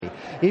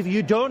If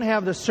you don't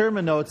have the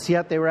sermon notes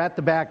yet, they were at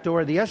the back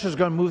door. The ushers are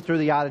going to move through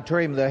the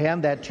auditorium. They'll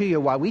hand that to you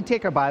while we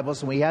take our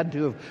Bibles and we head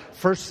to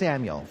 1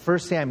 Samuel. 1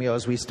 Samuel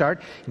as we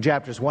start in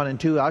chapters 1 and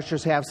 2.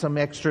 Ushers have some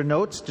extra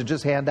notes to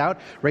just hand out.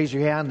 Raise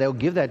your hand. They'll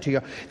give that to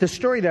you. The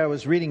story that I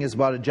was reading is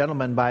about a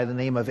gentleman by the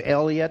name of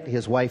Elliot,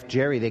 his wife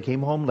Jerry. They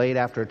came home late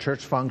after a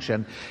church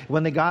function.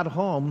 When they got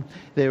home,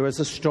 there was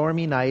a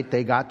stormy night.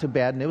 They got to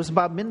bed, and it was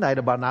about midnight,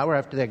 about an hour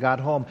after they got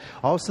home.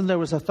 All of a sudden, there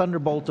was a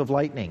thunderbolt of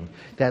lightning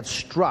that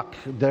struck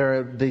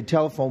the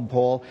telephone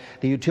pole,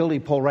 the utility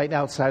pole right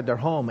outside their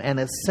home, and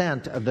it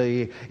sent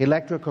the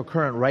electrical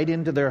current right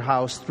into their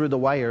house through the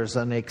wires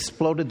and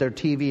exploded their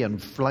TV,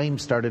 and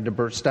flames started to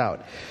burst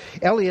out.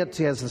 Elliot,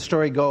 as the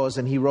story goes,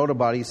 and he wrote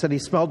about it, he said he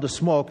smelled the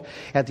smoke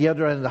at the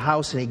other end of the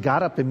house, and he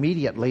got up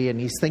immediately, and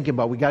he's thinking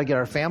about, we got to get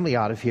our family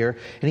out of here.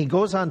 And he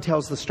goes on and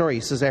tells the story.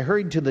 He says, I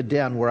hurried to the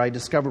den where I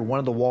discovered one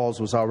of the walls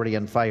was already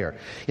on fire.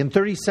 In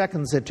 30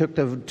 seconds it took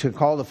to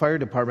call the fire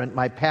department.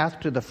 My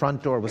path to the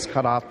front door was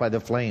cut off by the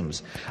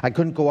flames. I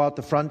couldn't go out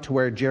the front to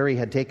where Jerry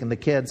had taken the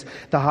kids.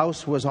 The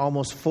house was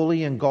almost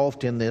fully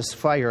engulfed in this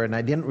fire, and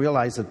I didn't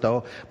realize it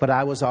though, but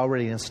I was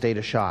already in a state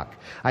of shock.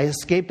 I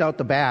escaped out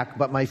the back,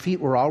 but my feet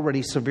were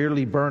already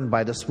severely burned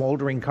by the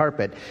smoldering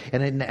carpet,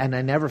 and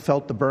I never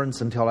felt the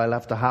burns until I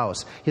left the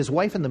house. His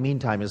wife, in the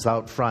meantime, is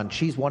out front.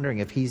 She's wondering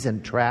if he's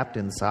entrapped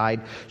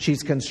inside.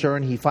 She's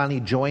concerned. He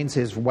finally joins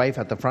his wife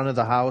at the front of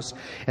the house,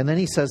 and then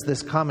he says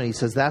this comment. He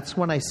says, that's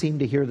when I seemed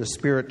to hear the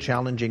Spirit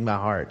challenging my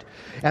heart.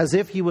 As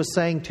if he was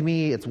saying to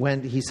me, it's when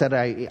he said,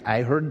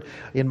 I heard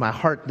in my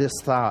heart this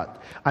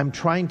thought, I'm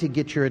trying to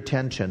get your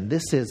attention.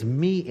 This is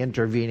me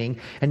intervening,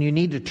 and you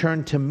need to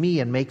turn to me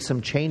and make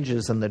some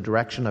changes in the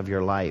direction of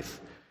your life.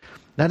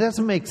 Now, that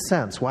doesn't make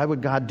sense. Why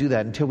would God do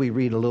that until we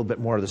read a little bit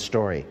more of the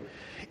story?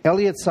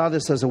 Elliot saw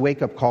this as a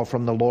wake-up call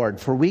from the Lord.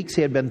 For weeks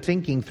he had been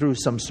thinking through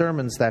some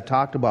sermons that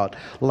talked about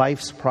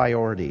life's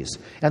priorities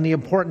and the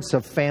importance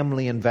of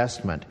family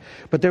investment.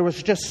 But there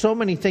was just so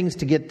many things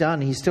to get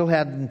done, he still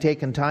hadn't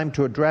taken time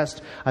to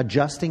address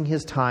adjusting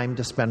his time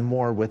to spend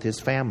more with his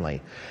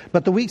family.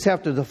 But the weeks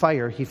after the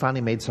fire, he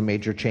finally made some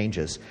major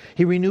changes.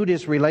 He renewed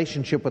his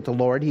relationship with the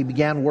Lord. He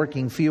began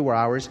working fewer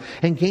hours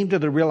and came to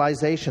the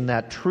realization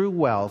that true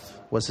wealth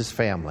was his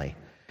family.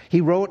 He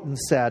wrote and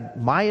said,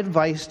 my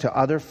advice to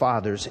other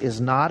fathers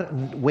is not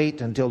wait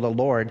until the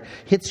Lord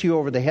hits you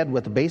over the head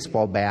with a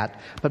baseball bat,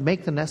 but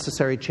make the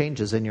necessary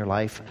changes in your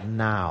life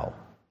now.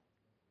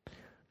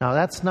 Now,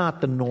 that's not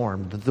the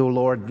norm that the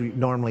Lord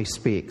normally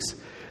speaks.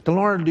 The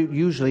Lord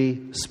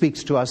usually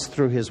speaks to us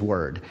through His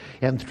Word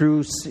and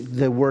through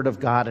the Word of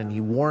God, and He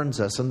warns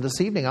us. And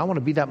this evening, I want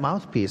to be that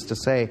mouthpiece to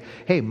say,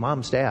 hey,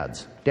 moms,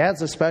 dads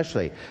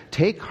especially,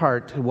 take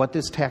heart to what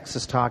this text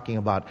is talking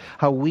about,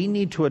 how we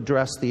need to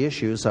address the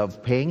issues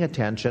of paying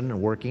attention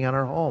and working on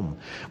our home.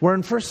 We're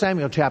in 1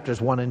 Samuel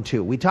chapters 1 and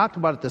 2. We talked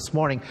about it this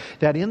morning,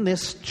 that in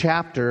this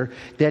chapter,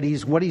 that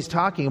what he's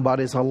talking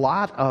about is a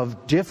lot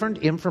of different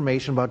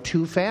information about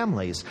two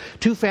families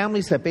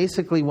that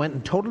basically went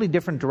in totally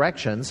different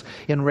directions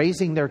in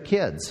raising their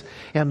kids.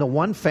 And the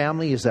one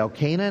family is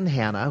Elkanah and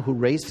Hannah, who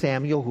raised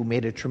Samuel, who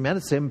made a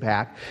tremendous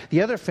impact.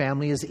 The other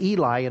family is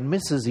Eli and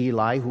Mrs.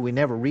 Eli, who we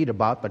never read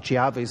about, but she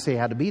obviously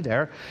had to be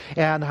there,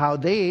 and how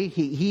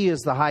he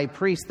is the high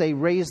priest. They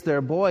raised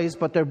their boys,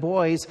 but their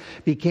boys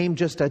became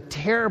just a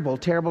terrible,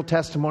 terrible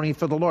testimony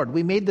for the Lord.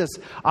 We made this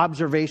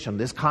observation,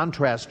 this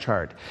contrast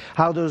chart,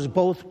 how those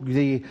both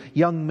the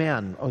young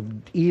men,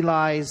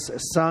 Eli's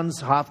sons,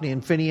 Hophni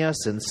and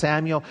Phinehas and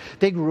Samuel,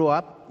 they grew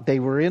up. They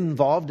were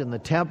involved in the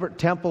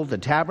temple, the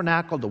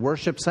tabernacle, the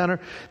worship center.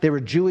 They were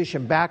Jewish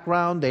in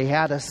background. They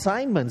had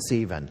assignments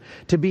even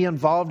to be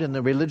involved in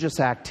the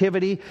religious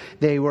activity.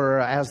 They were,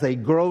 as they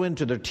grow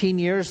into their teen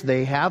years,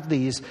 they have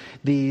these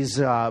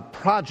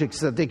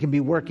projects that they can be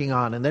working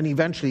on, and then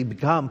eventually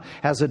become,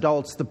 as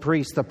adults, the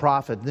priest, the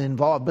prophet,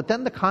 involved. But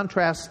then the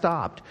contrast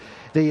stopped.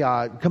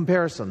 The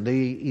comparison,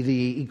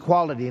 the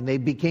equality, and they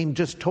became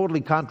just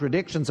totally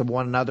contradictions of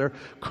one another,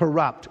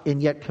 corrupt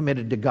and yet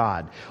committed to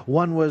God.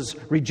 One was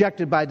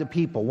rejected by the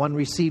people, one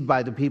received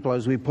by the people,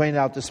 as we pointed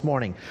out this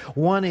morning.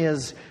 One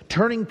is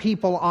turning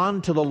people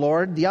on to the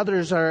Lord, the other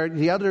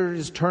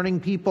is turning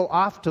people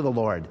off to the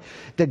Lord.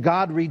 That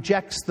God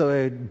rejects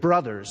the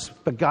brothers,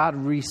 but God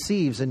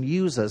receives and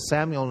uses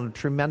Samuel in a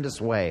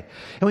tremendous way.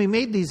 And we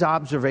made these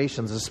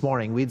observations this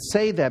morning. We'd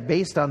say that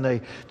based on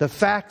the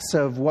facts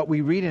of what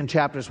we read in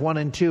chapters 1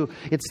 and 2,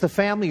 it's the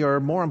family, or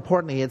more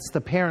importantly, it's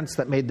the parents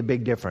that made the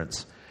big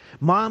difference.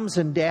 Moms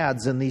and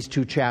dads in these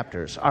two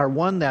chapters are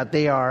one that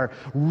they are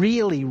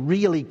really,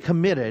 really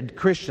committed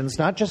Christians,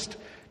 not just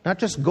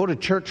go to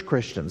church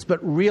Christians, but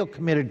real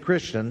committed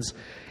Christians.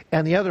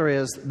 And the other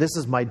is, this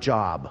is my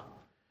job.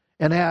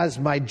 And as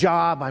my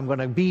job, I'm going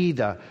to be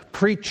the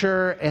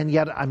preacher, and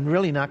yet I'm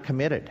really not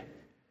committed.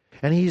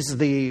 And he's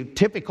the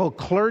typical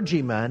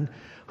clergyman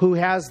who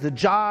has the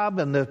job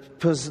and the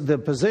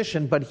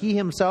position, but he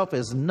himself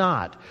is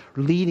not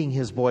leading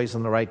his boys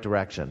in the right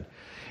direction.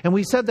 And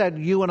we said that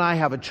you and I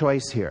have a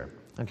choice here.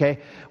 Okay?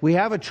 We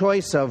have a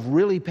choice of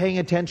really paying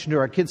attention to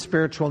our kids'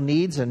 spiritual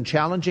needs and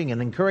challenging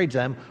and encourage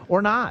them,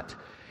 or not.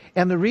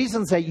 And the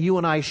reasons that you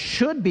and I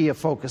should be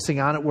focusing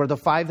on it were the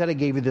 5 that I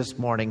gave you this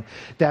morning,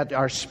 that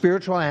our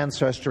spiritual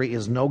ancestry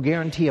is no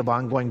guarantee of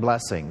ongoing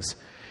blessings.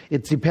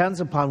 It depends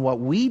upon what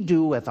we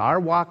do with our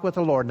walk with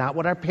the Lord, not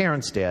what our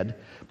parents did,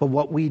 but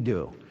what we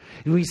do.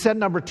 We said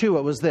number 2,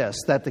 it was this,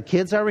 that the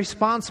kids are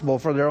responsible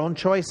for their own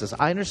choices.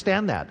 I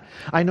understand that.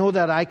 I know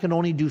that I can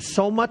only do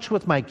so much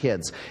with my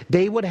kids.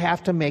 They would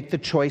have to make the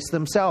choice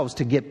themselves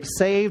to get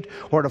saved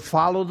or to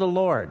follow the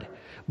Lord.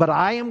 But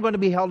I am going to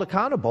be held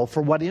accountable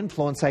for what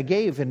influence I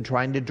gave in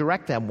trying to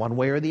direct them one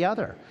way or the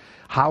other.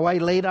 How I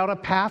laid out a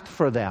path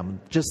for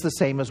them, just the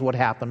same as what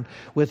happened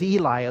with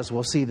Eli, as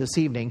we'll see this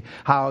evening.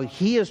 How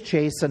he is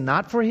chastened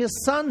not for his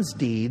son's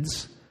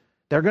deeds.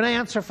 They're going to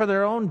answer for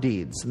their own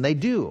deeds, and they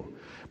do.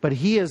 But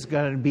he is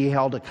going to be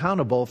held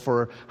accountable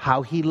for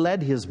how he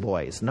led his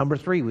boys. Number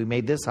 3, we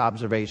made this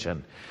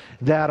observation,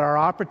 that our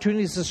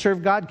opportunities to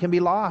serve God can be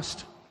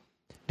lost,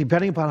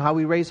 depending upon how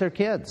we raise our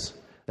kids.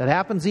 That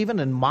happens even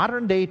in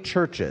modern day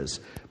churches,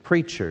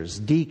 preachers,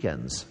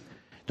 deacons,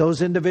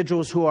 those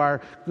individuals who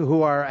are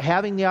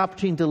having the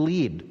opportunity to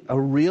lead. A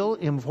real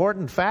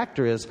important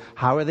factor is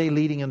how are they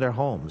leading in their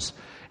homes?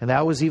 And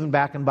that was even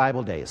back in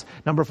Bible days.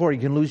 Number 4, you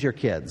can lose your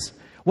kids.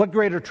 What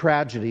greater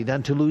tragedy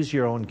than to lose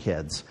your own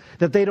kids,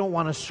 that they don't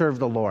want to serve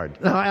the Lord.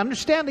 Now, I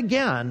understand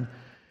again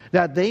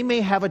that they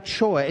may have a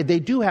choice, they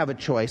do have a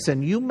choice,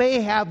 and you may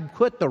have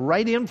put the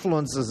right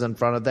influences in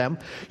front of them.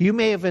 You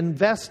may have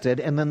invested,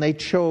 and then they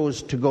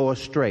chose to go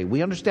astray.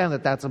 We understand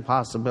that that's a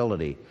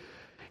possibility,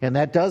 and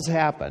that does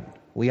happen.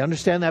 We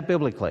understand that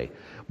biblically.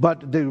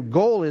 But the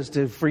goal is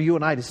for you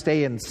and I to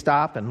stay and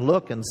stop and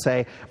look and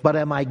say, but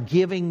am I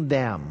giving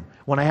them,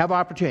 when I have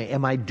opportunity,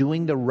 am I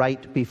doing the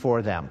right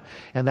before them?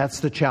 And that's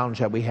the challenge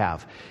that we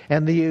have.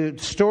 And the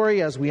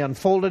story as we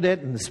unfolded it,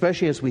 and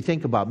especially as we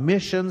think about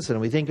missions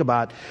and we think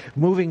about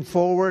moving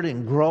forward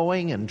and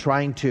growing and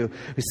trying to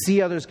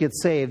see others get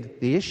saved,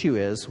 the issue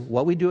is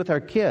what we do with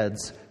our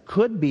kids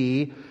could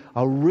be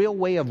a real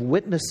way of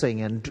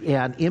witnessing and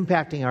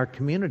impacting our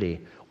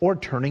community, or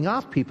turning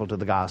off people to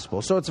the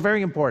gospel. So it's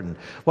very important.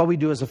 What we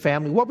do as a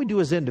family, what we do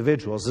as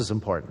individuals is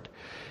important.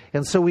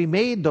 And so we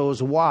made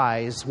those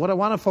whys. What I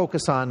want to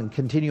focus on and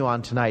continue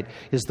on tonight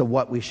is the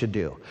what we should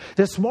do.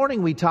 This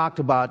morning we talked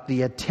about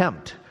the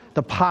attempt,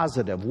 the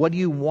positive. What do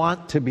you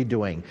want to be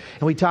doing?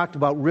 And we talked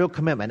about real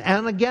commitment.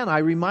 And again, I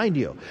remind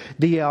you,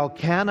 the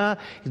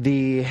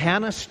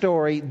Hannah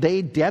story,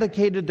 they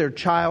dedicated their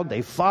child.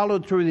 They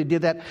followed through. They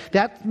did that.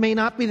 That may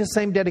not be the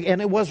same dedication.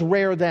 And it was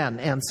rare then.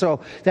 And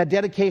so that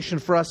dedication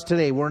for us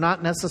today, we're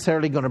not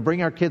necessarily going to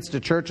bring our kids to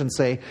church and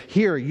say,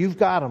 here, you've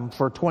got them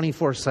for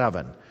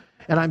 24/7.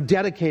 And I'm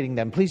dedicating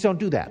them. Please don't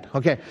do that.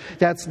 Okay.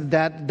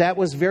 That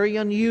was very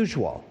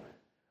unusual.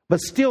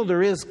 But still,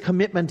 there is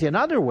commitment in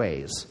other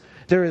ways.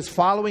 There is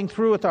following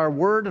through with our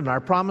word and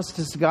our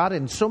promises to God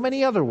in so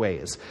many other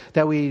ways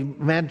that we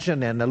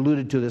mentioned and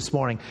alluded to this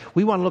morning.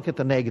 We want to look at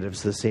the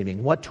negatives this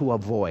evening, what to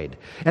avoid.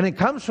 And it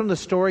comes from the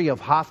story of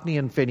Hophni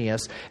and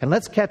Phinehas. And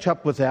let's catch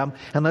up with them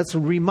and let's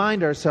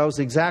remind ourselves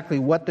exactly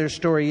what their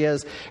story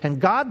is. And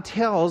God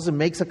tells and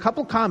makes a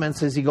couple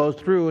comments as he goes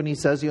through, and he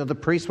says, the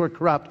priests were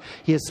corrupt.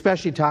 He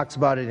especially talks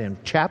about it in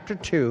chapter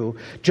 2.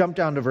 Jump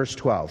down to verse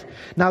 12.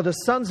 Now the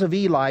sons of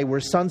Eli were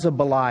sons of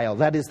Belial.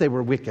 That is, they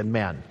were wicked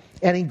men.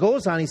 And he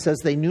goes on, he says,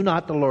 they knew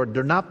not the Lord.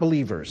 They're not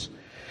believers.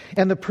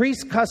 And the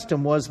priest's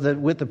custom was that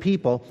with the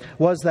people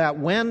was that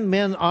when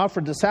men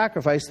offered the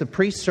sacrifice, the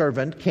priest's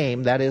servant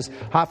came, that is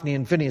Hophni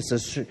and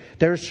Phinehas,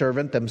 their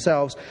servant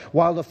themselves,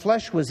 while the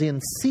flesh was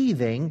in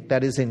seething,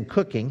 that is in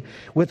cooking,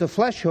 with a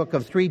flesh hook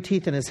of 3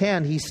 teeth in his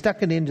hand, he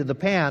stuck it into the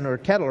pan or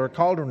kettle or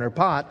cauldron or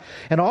pot,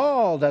 and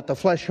all that the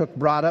flesh hook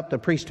brought up, the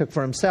priest took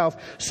for himself.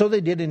 So they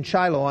did in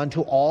Shiloh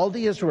unto all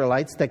the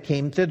Israelites that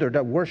came thither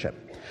to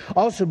worship.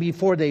 Also,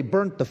 before they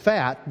burnt the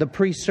fat, the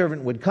priest's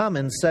servant would come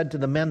and said to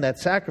the men that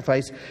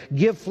sacrifice,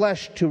 give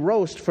flesh to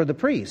roast for the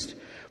priest.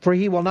 For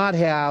he will not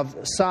have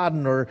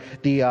sodden or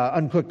the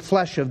uncooked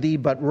flesh of thee,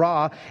 but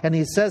raw. And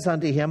he says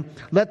unto him,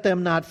 let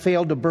them not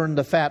fail to burn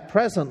the fat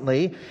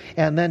presently,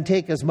 and then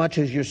take as much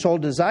as your soul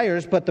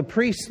desires. But the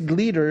priest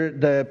leader,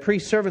 the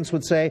priest servants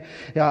would say,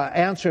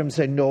 answer him,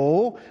 say,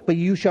 no, but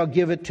you shall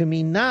give it to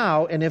me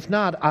now, and if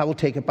not, I will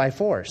take it by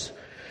force.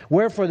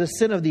 Wherefore the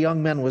sin of the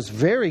young men was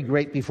very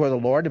great before the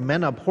Lord, and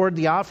men abhorred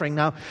the offering.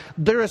 Now,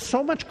 there is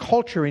so much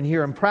culture in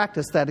here and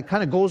practice that it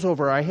kind of goes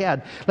over our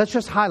head. Let's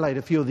just highlight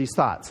a few of these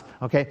thoughts,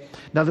 okay?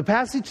 Now, the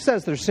passage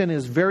says their sin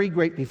is very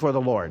great before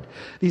the Lord.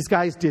 These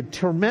guys did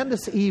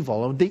tremendous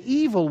evil. The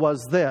evil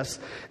was this,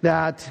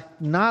 that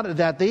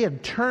they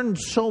had turned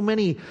so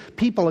many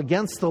people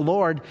against the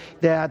Lord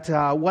that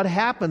what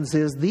happens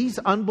is these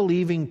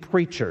unbelieving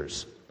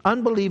preachers,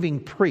 unbelieving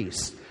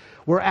priests,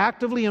 were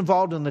actively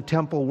involved in the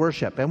temple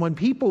worship. And when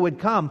people would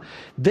come,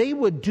 they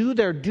would do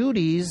their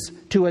duties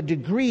to a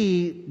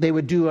degree, they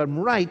would do them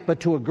right, but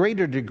to a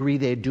greater degree,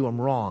 they'd do them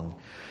wrong.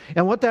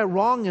 And what that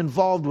wrong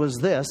involved was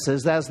this,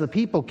 is as the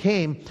people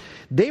came,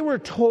 they were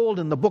told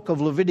in the book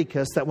of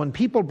Leviticus that when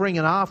people bring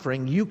an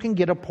offering, you can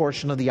get a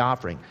portion of the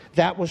offering.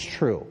 That was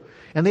true.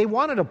 And they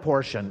wanted a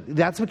portion.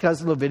 That's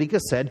because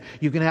Leviticus said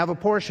you can have a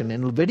portion.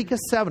 In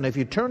Leviticus 7, if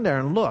you turn there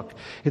and look,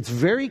 it's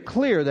very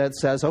clear that it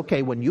says,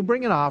 okay, when you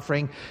bring an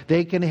offering,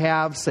 they can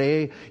have,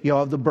 say,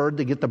 of the bird,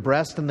 they get the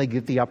breast and they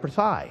get the upper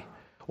thigh.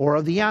 Or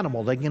of the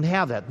animal, they can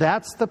have that.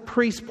 That's the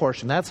priest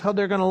portion. That's how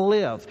they're going to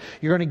live.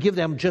 You're going to give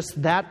them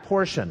just that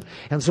portion.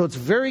 And so it's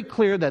very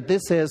clear that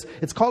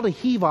it's called a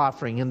heave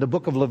offering in the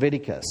book of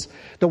Leviticus.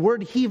 The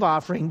word heave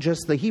offering,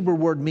 just the Hebrew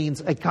word,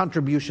 means a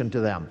contribution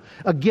to them,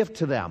 a gift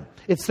to them.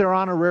 It's their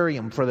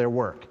honorarium for their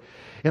work.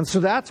 And so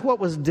that's what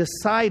was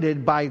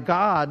decided by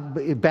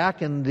God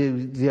back in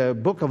the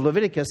book of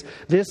Leviticus.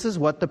 This is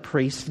what the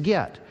priests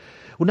get.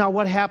 Now,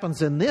 what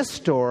happens in this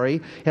story,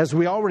 as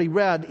we already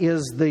read,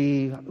 is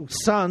the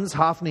sons,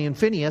 Hophni and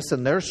Phinehas,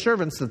 and their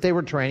servants that they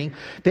were training,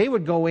 they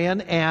would go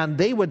in and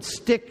they would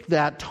stick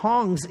that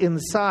tongs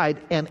inside,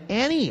 and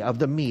any of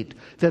the meat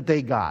that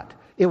they got,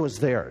 it was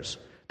theirs.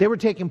 They were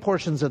taking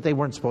portions that they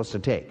weren't supposed to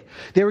take.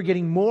 They were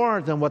getting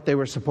more than what they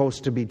were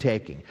supposed to be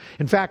taking.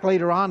 In fact,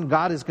 later on,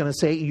 God is going to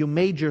say, you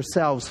made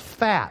yourselves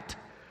fat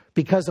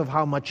because of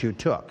how much you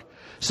took.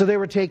 So they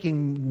were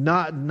taking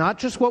not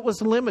just what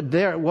was limited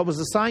there, what was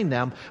assigned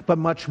them, but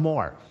much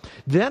more.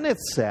 Then it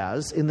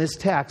says in this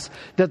text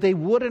that they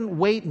wouldn't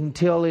wait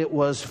until it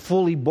was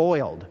fully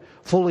boiled,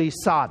 fully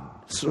sodden,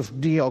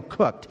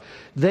 cooked.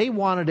 They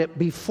wanted it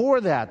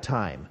before that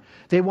time.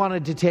 They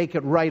wanted to take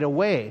it right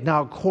away.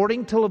 Now,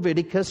 according to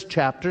Leviticus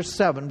chapter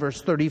 7,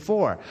 verse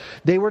 34,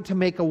 they were to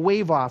make a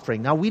wave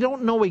offering. Now, we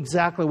don't know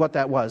exactly what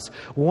that was.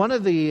 Several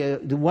of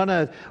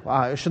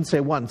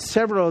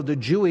the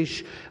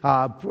Jewish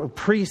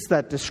priests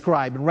that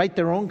describe and write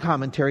their own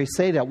commentary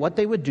say that what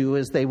they would do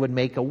is they would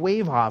make a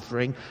wave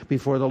offering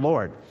before the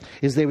Lord.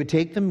 Is they would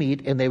take the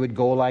meat and they would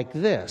go like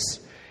this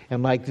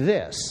and like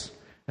this.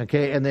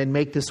 Okay, and then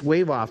make this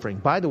wave offering.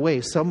 By the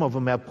way, some of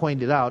them have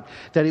pointed out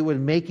that it was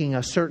making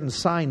a certain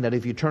sign that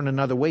if you turn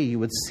another way, you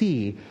would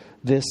see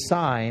this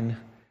sign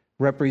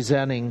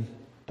representing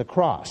the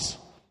cross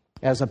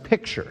as a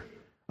picture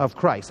of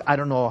Christ. I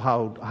don't know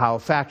how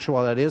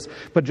factual that is,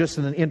 but just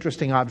an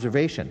interesting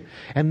observation.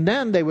 And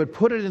then they would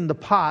put it in the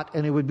pot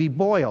and it would be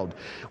boiled.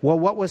 Well,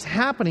 what was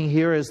happening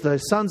here is the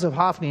sons of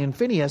Hophni and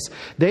Phinehas,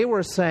 they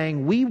were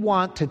saying, we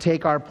want to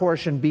take our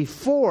portion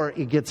before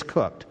it gets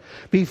cooked,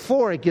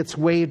 before it gets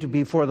waved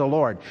before the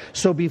Lord.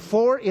 So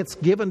before it's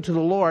given to the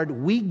Lord,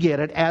 we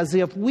get it as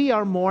if we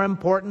are more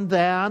important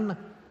than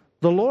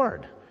the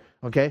Lord.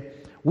 Okay?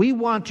 We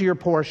want your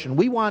portion.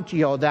 We want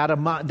that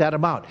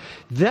amount.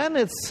 Then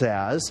it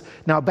says,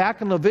 now back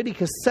in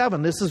Leviticus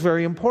 7, this is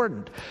very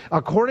important.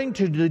 According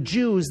to the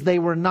Jews, they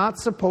were not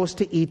supposed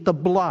to eat the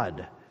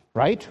blood,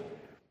 right?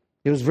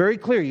 It was very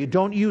clear, you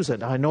don't use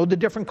it. I know the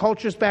different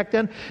cultures back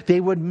then,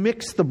 they would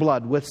mix the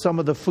blood with some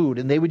of the food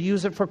and they would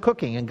use it for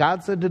cooking. And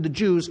God said to the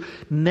Jews,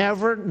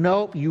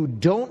 no, you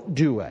don't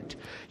do it.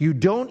 You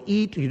don't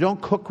eat, you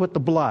don't cook with the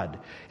blood.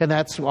 And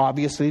that's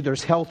obviously,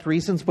 there's health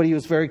reasons, but he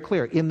was very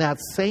clear. In that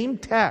same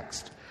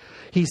text,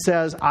 he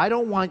says, I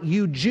don't want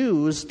you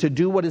Jews to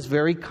do what is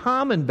very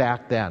common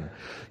back then.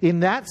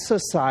 In that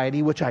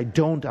society, which I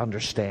don't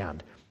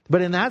understand,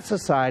 but in that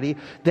society,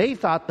 they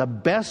thought the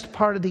best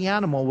part of the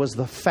animal was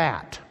the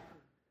fat.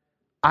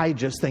 I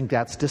just think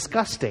that's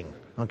disgusting,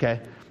 okay?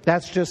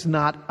 That's just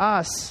not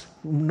us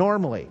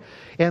normally.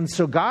 And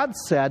so God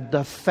said,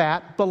 the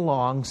fat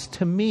belongs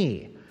to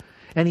me.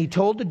 And he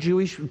told the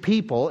Jewish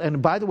people,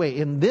 and by the way,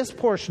 in this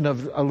portion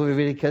of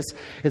Leviticus,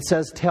 it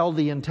says, tell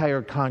the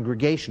entire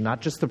congregation,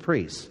 not just the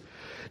priests,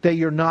 that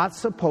you're not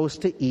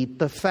supposed to eat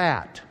the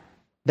fat.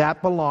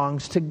 That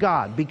belongs to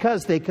God,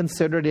 because they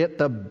considered it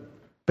the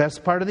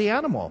best part of the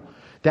animal.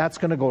 That's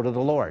going to go to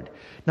the Lord.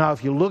 Now,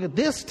 if you look at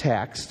this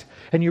text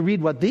and you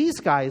read what these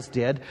guys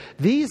did,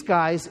 these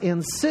guys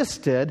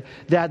insisted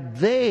that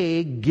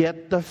they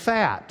get the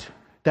fat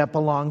that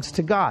belongs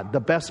to God,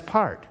 the best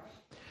part.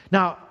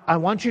 Now, I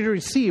want you to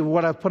receive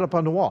what I've put up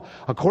on the wall.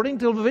 According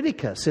to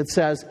Leviticus, it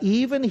says,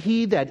 even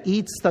he that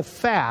eats the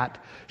fat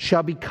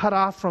shall be cut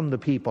off from the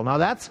people. Now,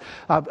 that's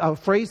a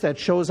phrase that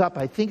shows up,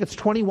 I think it's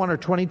 21 or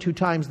 22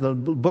 times in the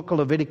book of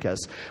Leviticus,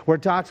 where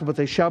it talks about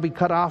they shall be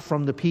cut off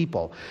from the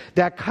people.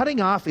 That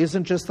cutting off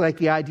isn't just like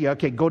the idea,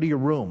 okay, go to your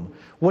room.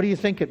 What do you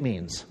think it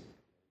means?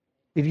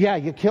 Yeah,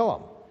 you kill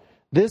them.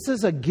 This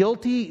is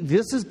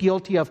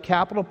guilty of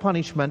capital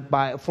punishment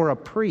for a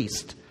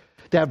priest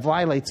that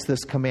violates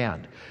this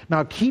command.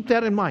 Now keep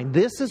that in mind.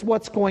 This is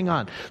what's going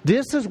on.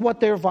 This is what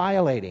they're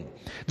violating.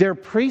 Their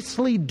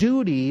priestly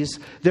duties,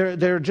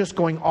 they're just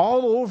going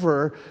all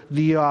over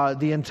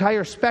the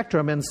entire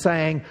spectrum and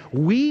saying,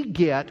 we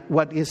get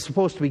what is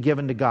supposed to be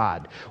given to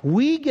God.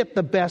 We get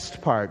the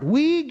best part.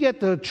 We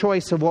get the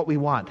choice of what we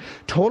want.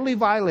 Totally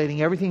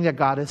violating everything that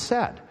God has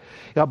said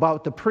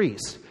about the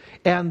priests.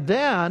 And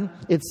then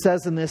it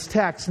says in this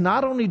text,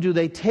 not only do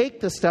they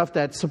take the stuff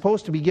that's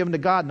supposed to be given to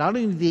God, not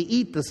only do they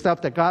eat the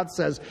stuff that God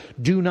says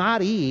do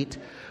not eat,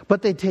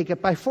 but they take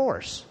it by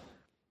force.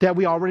 That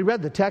we already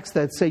read the text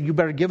that say, you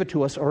better give it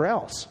to us or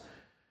else.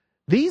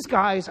 These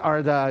guys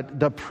are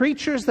the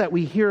preachers that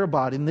we hear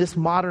about in this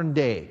modern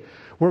day,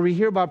 where we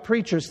hear about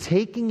preachers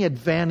taking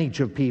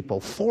advantage of people,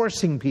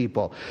 forcing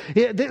people.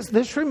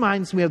 This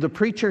reminds me of the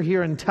preacher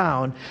here in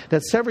town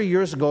that several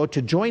years ago,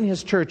 to join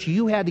his church,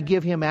 you had to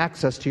give him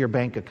access to your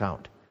bank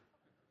account.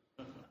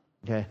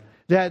 Okay,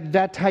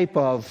 that type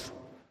of,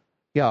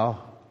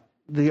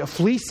 the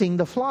fleecing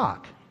the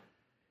flock.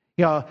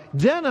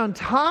 Then on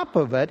top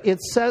of it,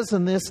 it says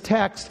in this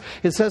text,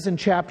 it says in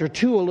chapter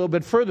 2 a little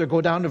bit further,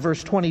 go down to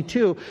verse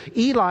 22,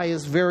 Eli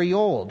is very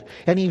old,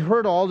 and he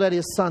heard all that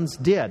his sons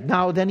did.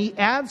 Now then he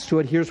adds to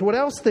it, here's what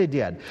else they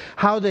did.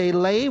 How they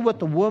lay with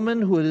the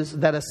woman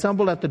that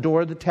assembled at the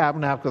door of the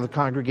tabernacle of the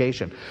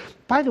congregation.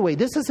 By the way,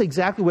 this is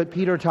exactly what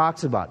Peter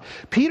talks about.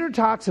 Peter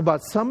talks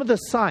about some of the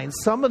signs,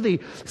 some of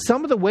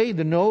the way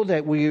to know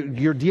that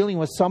you're dealing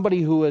with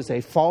somebody who is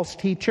a false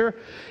teacher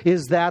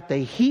is that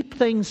they heap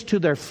things to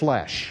their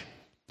flesh.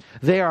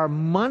 They are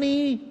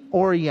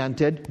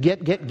money-oriented,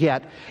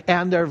 get,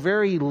 and they're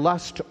very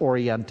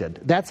lust-oriented.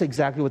 That's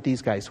exactly what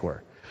these guys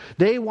were.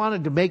 They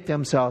wanted to make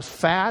themselves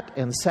fat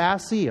and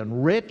sassy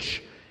and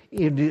rich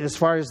as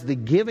far as the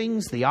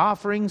givings, the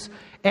offerings,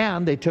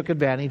 and they took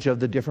advantage of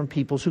the different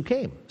peoples who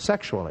came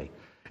sexually.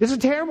 It's a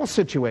terrible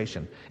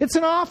situation. It's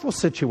an awful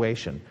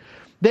situation.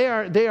 They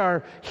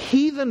are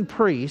heathen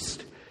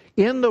priests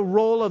in the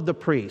role of the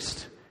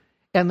priest.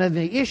 And then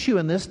the issue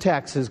in this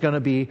text is going to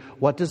be,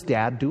 what does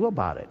Dad do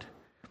about it?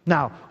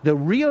 Now, the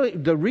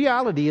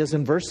reality is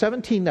in verse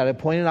 17 that I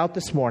pointed out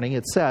this morning,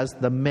 it says,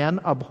 the men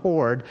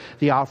abhorred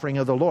the offering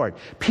of the Lord.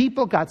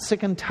 People got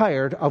sick and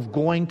tired of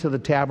going to the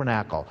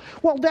tabernacle.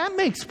 Well, that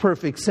makes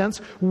perfect sense.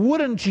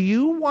 Wouldn't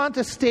you want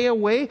to stay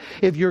away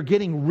if you're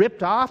getting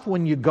ripped off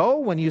when you go,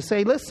 when you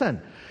say,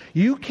 listen,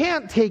 you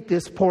can't take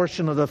this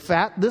portion of the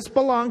fat. This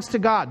belongs to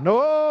God.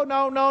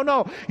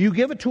 No. You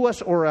give it to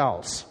us or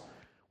else.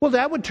 Well,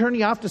 that would turn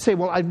you off to say,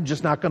 well, I'm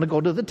just not going to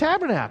go to the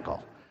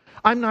tabernacle.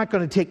 I'm not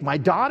going to take my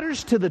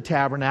daughters to the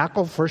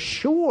tabernacle for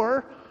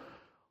sure,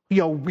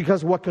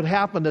 because what could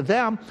happen to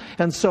them.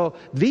 And so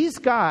these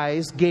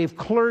guys gave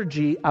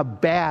clergy a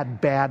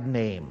bad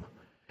name.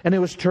 And it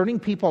was turning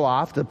people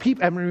off.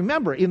 And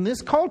remember, in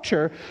this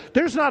culture,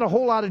 there's not a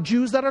whole lot of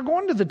Jews that are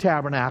going to the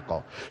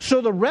tabernacle.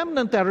 So the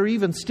remnant that are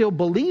even still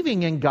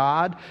believing in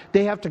God,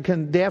 they have to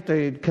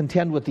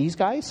contend with these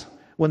guys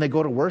when they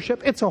go to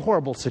worship. It's a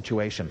horrible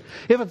situation.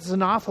 It's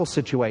an awful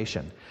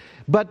situation.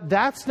 But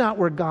that's not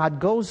where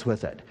God goes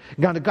with it.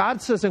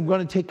 God says, I'm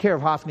going to take care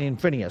of Hophni and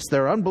Phinehas.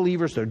 They're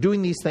unbelievers. They're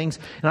doing these things,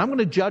 and I'm going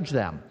to judge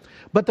them.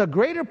 But the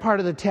greater part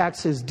of the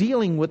text is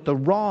dealing with the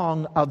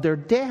wrong of their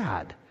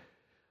dad.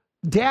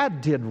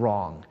 Dad did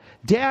wrong.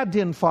 Dad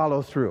didn't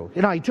follow through.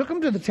 He took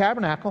them to the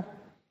tabernacle.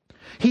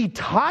 He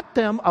taught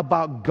them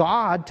about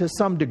God to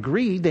some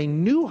degree. They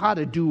knew how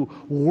to do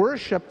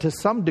worship to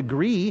some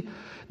degree.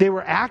 They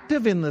were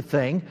active in the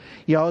thing.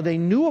 They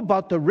knew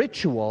about the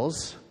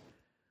rituals.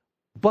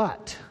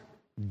 But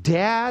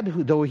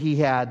Dad, though he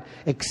had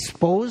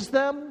exposed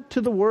them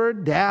to the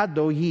Word, Dad,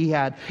 though he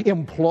had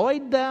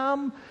employed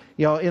them,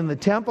 in the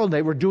temple,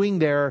 they were doing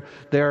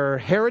their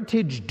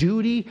heritage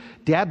duty,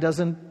 Dad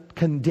doesn't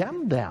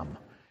condemn them.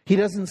 He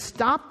doesn't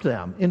stop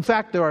them. In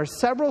fact, there are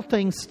several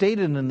things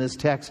stated in this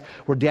text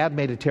where Dad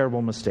made a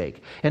terrible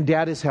mistake, and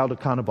Dad is held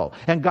accountable.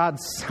 And God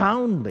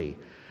soundly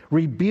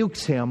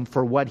rebukes him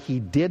for what he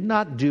did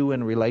not do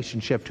in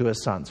relationship to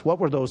his sons. What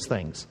were those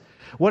things?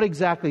 What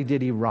exactly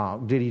did he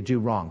do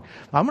wrong?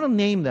 I'm going to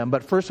name them,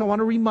 but first I want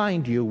to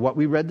remind you what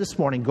we read this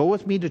morning. Go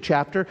with me to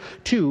chapter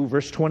 2,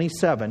 verse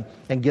 27,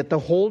 and get the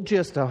whole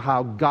gist of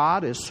how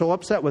God is so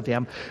upset with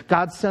him.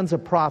 God sends a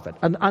prophet,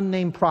 an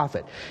unnamed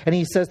prophet. And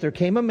he says, there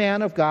came a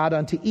man of God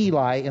unto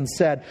Eli and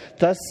said,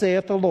 thus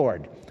saith the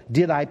Lord,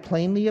 did I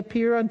plainly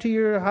appear unto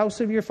your house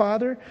of your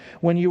father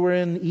when you were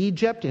in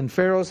Egypt, in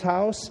Pharaoh's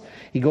house?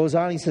 He goes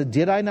on, he says,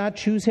 did I not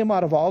choose him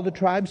out of all the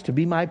tribes to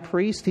be my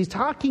priest? He's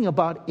talking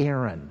about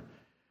Aaron.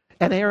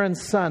 And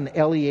Aaron's son,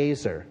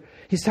 Eleazar.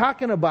 He's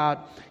talking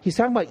about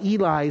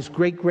Eli's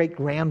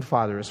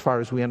great-great-grandfather, as far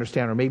as we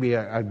understand, or maybe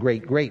a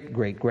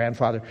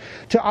great-great-great-grandfather,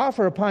 to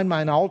offer upon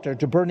mine altar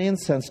to burn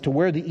incense, to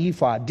wear the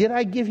ephod. Did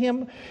I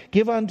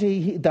give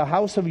unto the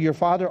house of your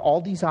father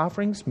all these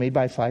offerings made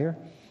by fire?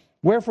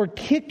 Wherefore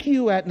kick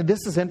you at, and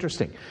this is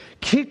interesting,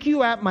 kick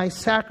you at my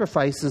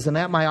sacrifices and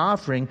at my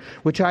offering,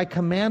 which I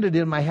commanded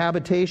in my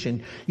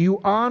habitation.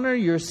 You honor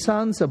your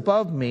sons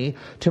above me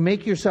to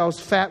make yourselves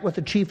fat with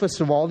the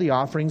chiefest of all the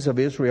offerings of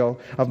Israel,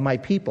 of my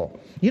people.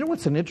 You know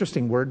what's an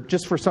interesting word,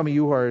 just for some of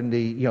you who are in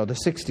the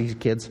 60s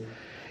kids.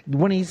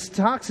 When he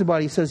talks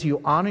about, he says, you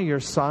honor your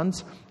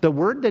sons. The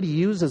word that he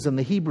uses in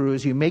the Hebrew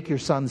is you make your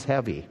sons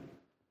heavy.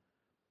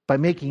 By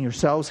making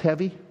yourselves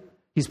heavy.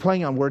 He's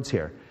playing on words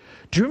here.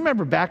 Do you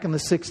remember back in the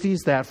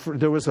 60s that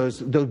there was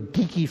those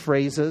geeky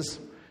phrases,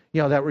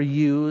 that were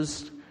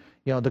used,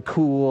 the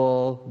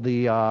cool,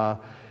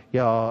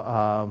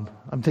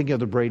 I'm thinking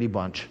of the Brady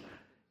Bunch,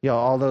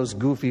 all those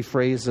goofy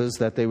phrases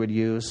that they would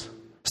use,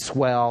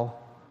 swell,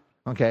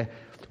 okay.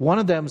 One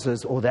of them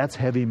says, oh, that's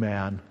heavy,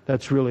 man.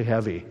 That's really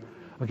heavy.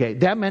 Okay,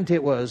 that meant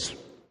it was,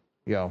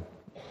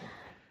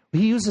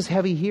 He uses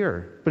heavy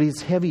here, but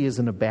his heavy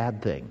isn't a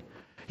bad thing.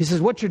 He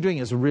says, what you're doing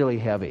is really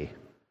heavy.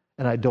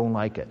 and I don't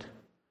like it.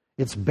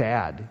 It's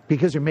bad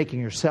because you're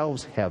making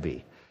yourselves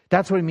heavy.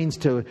 That's what it means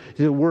to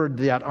the word,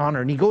 that honor.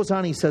 And he goes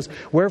on, he says,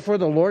 wherefore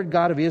the Lord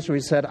God of Israel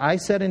said, I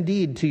said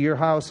indeed to your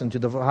house and to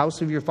the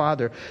house of your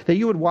father that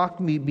you would walk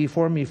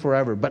before me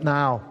forever. But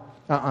now,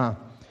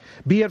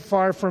 be it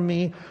far from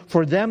me.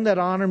 For them that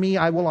honor me,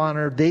 I will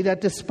honor. They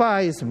that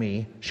despise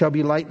me shall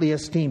be lightly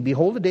esteemed.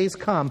 Behold, the days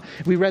come.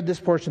 We read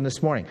this portion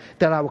this morning.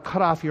 That I will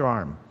cut off your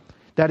arm.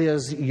 That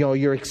is,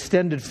 your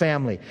extended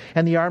family.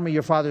 And the arm of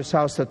your father's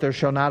house, that there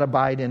shall not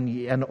abide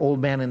an old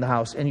man in the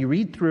house. And you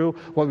read through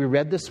what we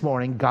read this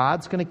morning.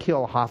 God's going to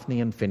kill Hophni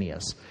and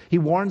Phinehas. He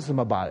warns them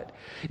about it.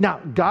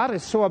 Now, God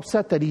is so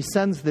upset that he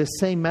sends this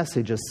same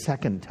message a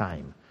second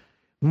time.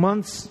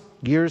 Months,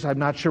 years, I'm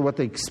not sure what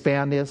the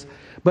span is.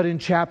 But in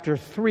chapter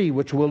 3,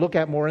 which we'll look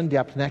at more in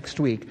depth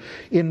next week,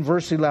 in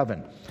verse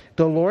 11,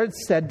 the Lord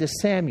said to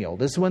Samuel,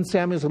 this is when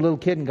Samuel's a little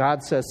kid, and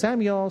God says,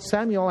 Samuel,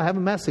 I have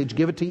a message,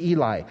 give it to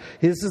Eli.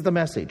 This is the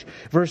message.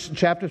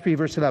 Chapter 3,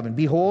 verse 11,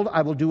 behold,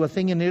 I will do a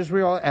thing in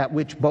Israel at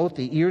which both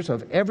the ears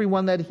of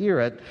everyone that hear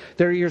it,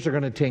 their ears are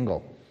going to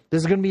tingle.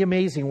 This is going to be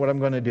amazing what I'm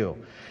going to do.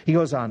 He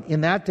goes on,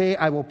 in that day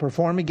I will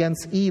perform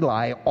against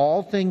Eli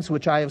all things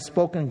which I have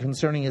spoken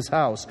concerning his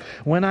house.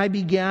 When I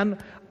began,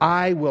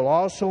 I will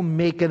also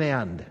make an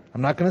end.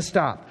 I'm not going to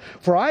stop.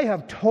 For I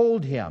have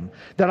told him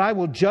that I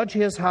will judge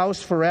his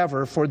house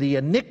forever for the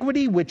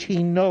iniquity which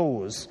he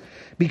knows,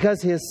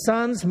 because his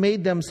sons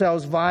made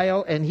themselves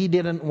vile, and he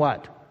didn't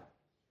what?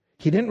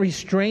 He didn't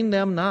restrain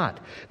them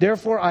not.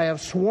 Therefore I have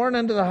sworn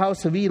unto the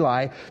house of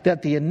Eli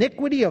that the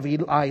iniquity of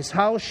Eli's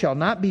house shall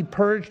not be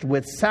purged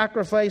with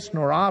sacrifice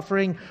nor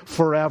offering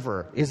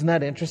forever. Isn't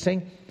that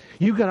interesting?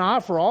 You can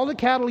offer all the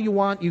cattle you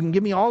want. You can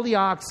give me all the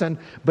oxen.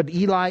 But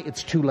Eli,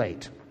 it's too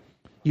late.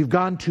 You've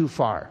gone too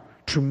far.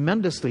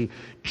 Tremendously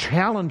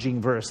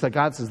challenging verse that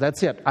God says,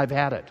 that's it. I've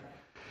had it.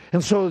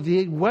 And so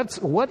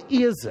what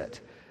is it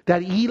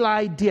that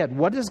Eli did?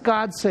 What does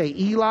God say?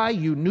 Eli,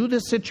 you knew the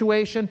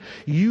situation.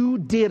 You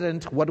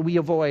didn't. What do we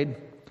avoid?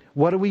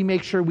 What do we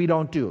make sure we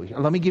don't do?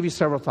 Let me give you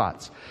several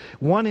thoughts.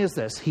 One is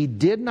this. He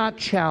did not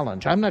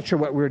challenge. I'm not sure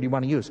what word you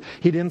want to use.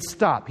 He didn't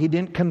stop. He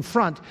didn't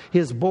confront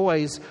his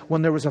boys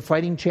when there was a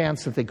fighting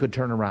chance that they could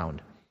turn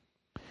around.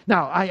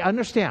 Now, I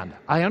understand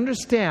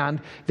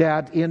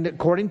that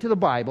according to the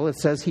Bible, it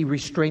says he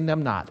restrained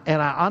them not.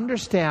 And I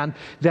understand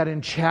that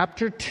in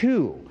chapter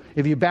 2,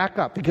 if you back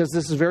up, because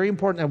this is very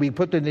important and we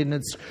put it in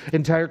its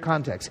entire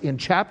context. In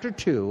chapter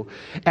 2,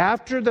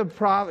 after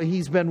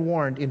he's been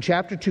warned, in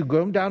chapter 2,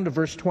 going down to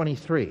verse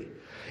 23,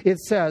 it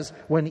says,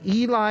 when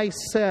Eli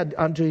said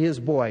unto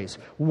his boys,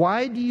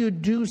 why do you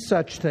do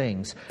such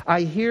things?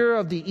 I hear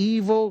of the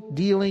evil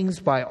dealings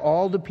by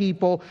all the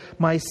people.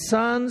 My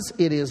sons,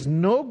 it is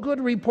no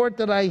good report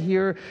that I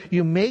hear.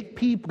 You make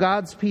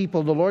God's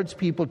people, the Lord's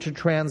people, to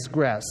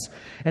transgress.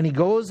 And he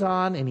goes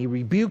on and he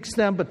rebukes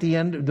them, but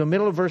the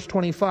middle of verse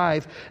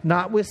 25,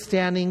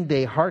 notwithstanding,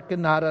 they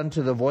hearken not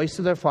unto the voice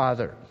of their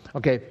father.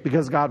 Okay,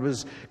 because God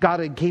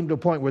had came to a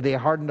point where they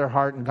hardened their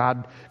heart, and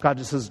God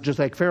just says, just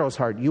like Pharaoh's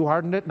heart, you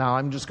hardened it, now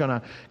I'm just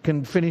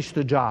can finish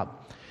the job.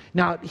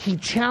 Now, he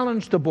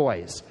challenged the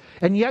boys,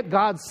 and yet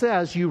God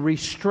says, you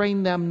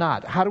restrain them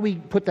not. How do we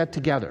put that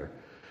together?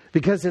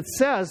 Because it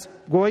says,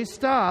 boys,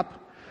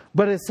 stop,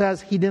 but it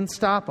says he didn't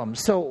stop them.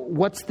 So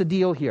what's the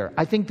deal here?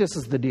 I think this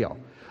is the deal.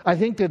 I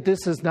think that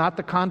this is not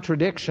the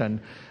contradiction,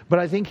 but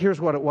I think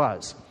here's what it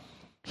was.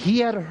 He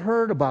had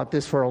heard about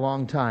this for a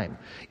long time.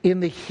 In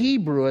the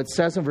Hebrew, it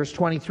says in verse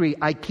 23,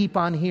 I keep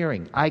on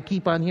hearing. I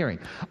keep on hearing.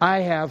 I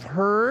have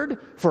heard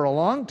for a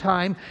long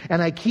time, and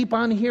I keep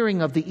on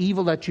hearing of the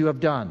evil that you have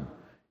done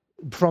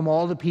from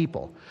all the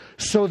people.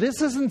 So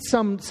this isn't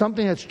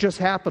something that's just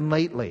happened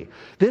lately.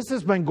 This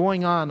has been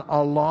going on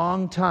a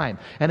long time.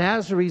 And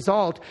as a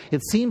result,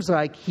 it seems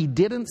like he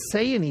didn't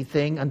say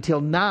anything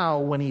until now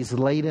when he's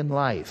late in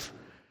life.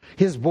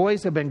 His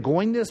boys have been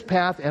going this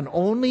path, and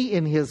only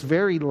in his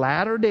very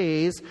latter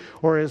days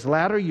or his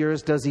latter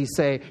years does he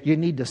say, you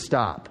need to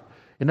stop.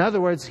 In other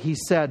words, he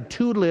said,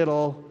 too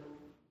little,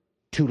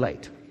 too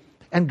late.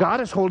 And God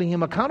is holding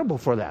him accountable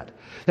for that.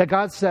 That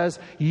God says,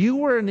 you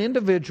were an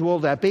individual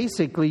that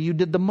basically you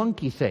did the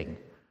monkey thing.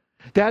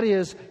 That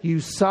is, you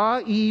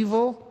saw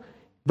evil,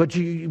 but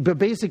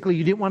basically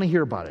you didn't want to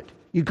hear about it.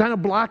 You kind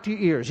of blocked your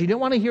ears. You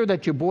didn't want to hear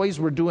that your boys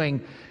were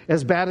doing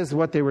as bad as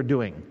what they were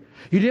doing.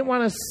 You didn't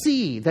want to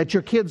see that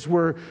your kids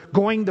were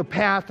going the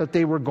path that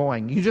they were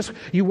going.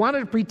 You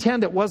wanted to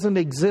pretend it wasn't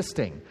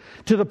existing,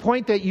 to the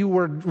point that you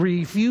were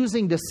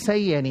refusing to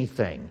say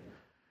anything.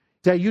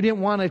 That you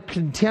didn't want to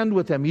contend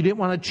with them. You didn't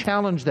want to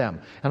challenge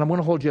them. And I'm going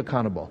to hold you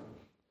accountable.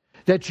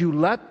 That you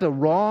let the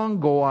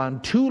wrong go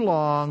on too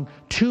long,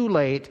 too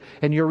late,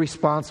 and you're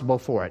responsible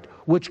for it.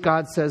 Which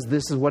God says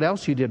this is what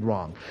else you did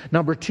wrong.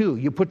 Number 2,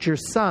 you put your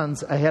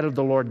sons ahead of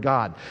the Lord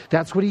God.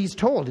 That's what he's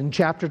told in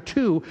chapter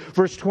 2,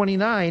 verse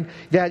 29,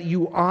 that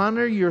you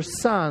honor your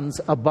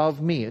sons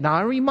above me. Now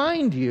I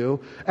remind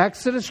you,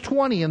 Exodus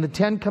 20 in the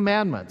 10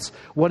 Commandments,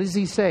 what does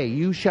he say?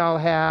 You shall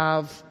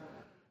have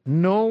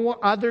no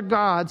other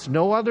gods,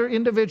 no other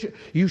individual.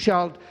 You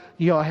shall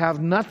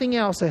have nothing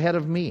else ahead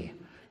of me.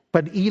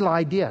 But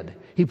Eli did.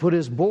 He put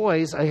his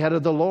boys ahead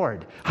of the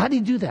Lord. How did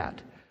he do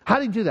that?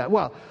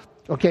 Well,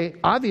 okay,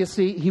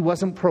 obviously he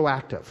wasn't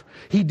proactive.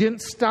 He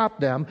didn't stop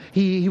them.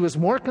 He was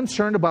more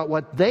concerned about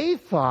what they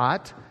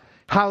thought,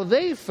 how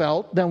they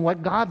felt, than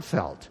what God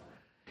felt.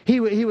 He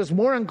was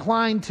more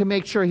inclined to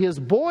make sure his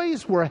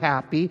boys were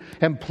happy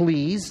and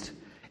pleased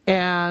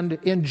and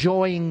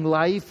enjoying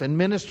life and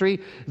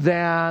ministry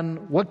than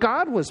what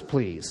God was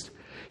pleased.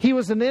 He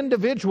was an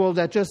individual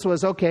that just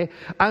was, okay,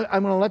 I'm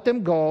going to let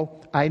them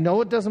go. I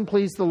know it doesn't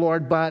please the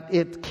Lord, but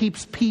it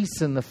keeps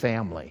peace in the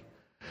family.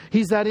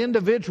 He's that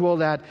individual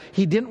that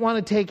he didn't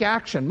want to take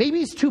action. Maybe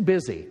he's too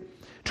busy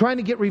trying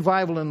to get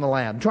revival in the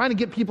land, trying to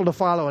get people to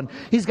follow. And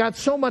he's got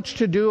so much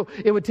to do.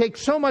 It would take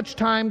so much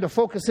time to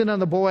focus in on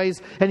the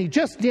boys, and he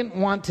just didn't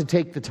want to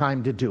take the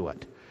time to do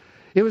it.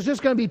 It was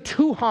just going to be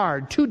too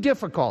hard, too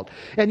difficult.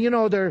 And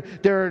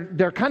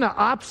they're kind of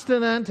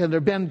obstinate, and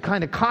they've been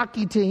kind of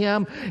cocky to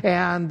him,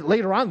 and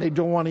later on they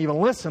don't want to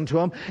even listen to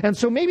him. And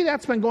so maybe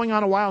that's been going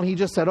on a while, and he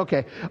just said,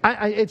 okay,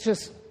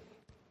 it's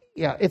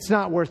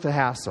not worth the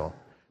hassle.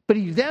 But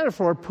he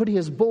therefore put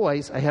his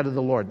boys ahead of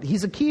the Lord.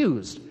 He's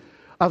accused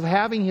of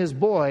having his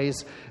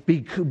boys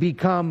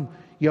become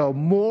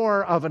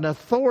more of an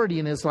authority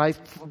in his life,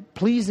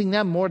 pleasing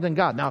them more than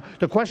God. Now,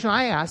 the question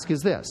I ask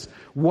is this: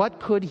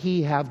 what could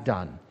he have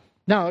done?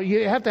 Now,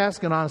 you have to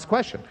ask an honest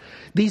question.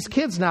 These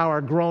kids now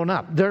are grown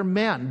up. They're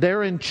men.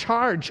 They're in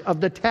charge of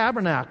the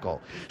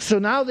tabernacle. So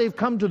now they've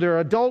come to their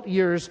adult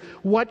years.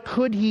 What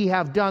could he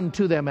have done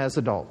to them as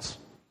adults?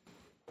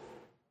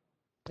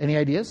 Any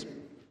ideas?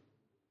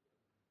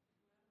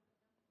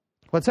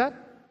 What's that?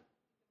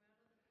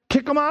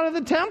 Kick them out of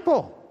the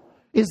temple.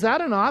 Is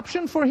that an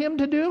option for him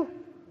to do?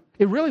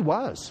 It really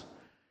was.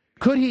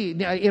 Could he,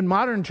 in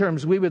modern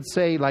terms, we would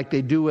say like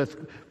they do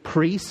with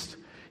priests,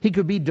 he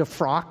could be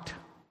defrocked,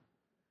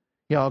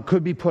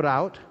 could be put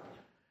out.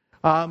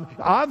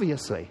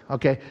 Obviously,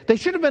 okay, they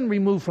should have been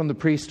removed from the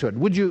priesthood.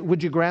 Would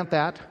you grant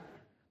that?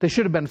 They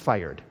should have been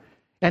fired.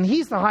 And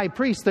he's the high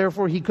priest,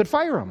 therefore he could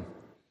fire him.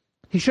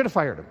 He should have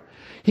fired him.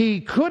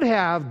 He could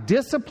have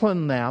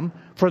disciplined them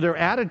for their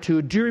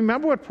attitude. Do you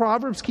remember what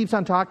Proverbs keeps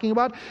on talking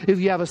about? If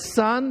you have a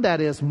son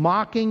that is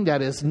mocking,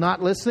 that is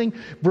not listening,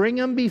 bring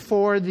him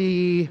before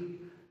the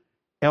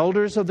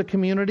elders of the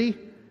community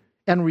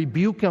and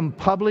rebuke them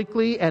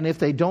publicly. And if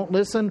they don't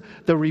listen,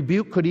 the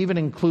rebuke could even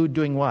include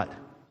doing what?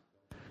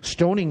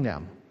 Stoning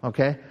them,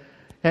 okay?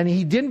 And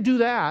he didn't do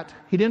that.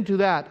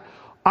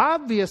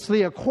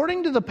 Obviously,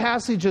 according to the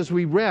passages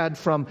we read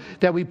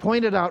that we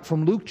pointed out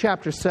from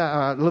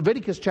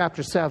Leviticus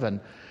chapter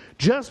 7,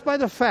 just by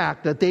the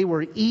fact that they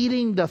were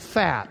eating the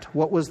fat,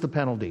 what was the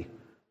penalty?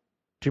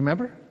 Do you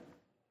remember?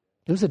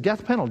 It was a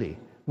death penalty.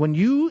 When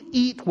you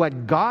eat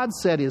what God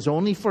said is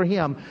only for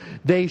him,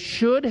 they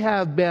should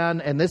have been,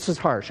 and this is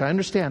harsh, I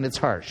understand it's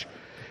harsh,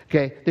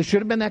 okay? They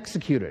should have been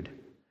executed.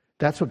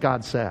 That's what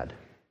God said.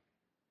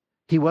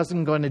 He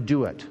wasn't going to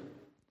do it.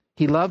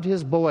 He loved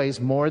his boys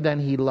more than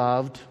he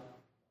loved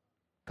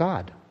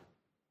God.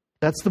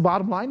 That's the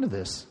bottom line of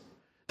this.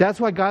 That's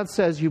why God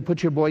says, you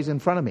put your boys in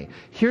front of me.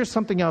 Here's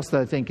something else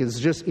that I think is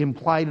just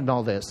implied in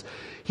all this.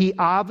 He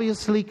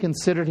obviously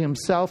considered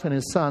himself and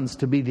his sons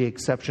to be the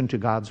exception to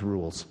God's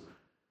rules.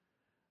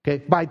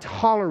 Okay, by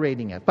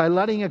tolerating it, by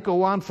letting it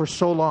go on for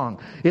so long.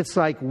 It's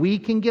like, we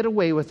can get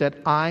away with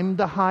it. I'm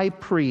the high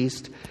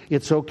priest.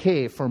 It's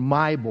okay for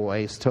my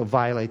boys to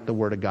violate the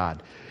word of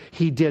God.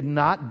 He did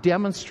not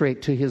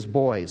demonstrate to his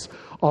boys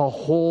a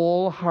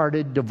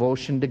wholehearted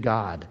devotion to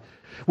God,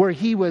 where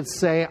he would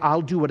say,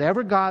 I'll do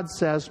whatever God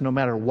says, no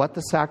matter what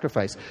the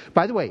sacrifice.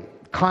 By the way,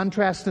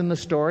 contrast in the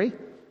story.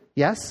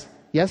 Yes?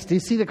 Do you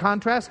see the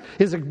contrast?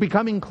 Is it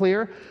becoming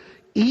clear?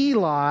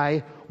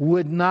 Eli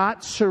would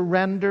not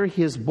surrender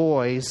his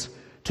boys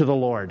to the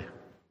Lord.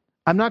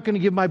 I'm not going to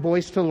give my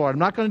boys to the Lord. I'm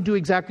not going to do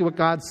exactly what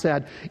God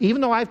said.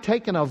 Even though I've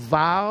taken a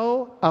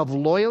vow of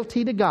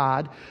loyalty to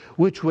God,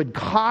 which would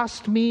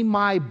cost me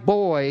my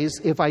boys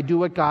if I do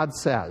what God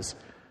says.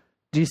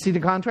 Do you see the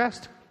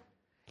contrast?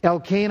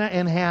 Elkanah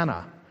and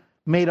Hannah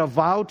made a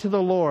vow to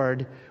the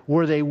Lord.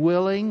 Were they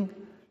willing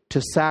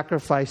to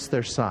sacrifice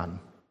their son?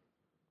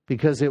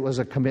 Because it was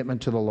a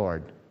commitment to the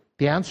Lord.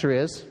 The answer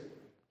is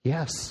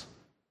yes.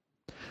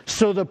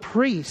 So the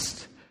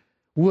priest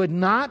would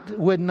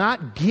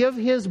not give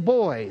his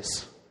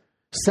boys,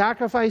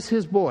 sacrifice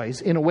his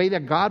boys in a way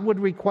that God would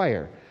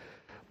require.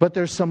 But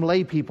there's some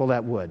lay people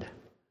that would.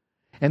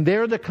 And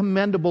they're the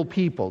commendable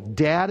people.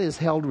 Dad is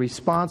held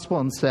responsible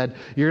and said,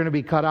 you're going to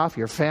be cut off.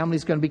 Your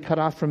family's going to be cut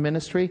off from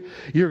ministry.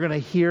 You're going to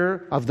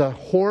hear of the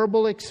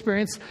horrible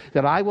experience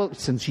that I will,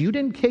 since you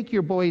didn't take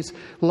your boys'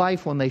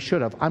 life when they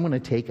should have, I'm going to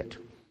take it.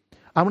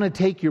 I'm going to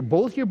take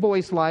both your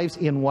boys' lives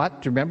in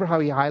what? Do you remember how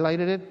he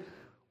highlighted it?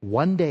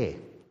 One day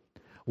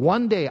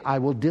I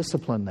will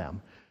discipline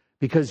them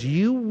because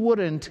you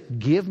wouldn't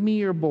give me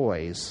your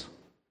boys.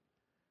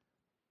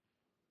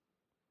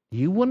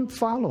 You wouldn't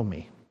follow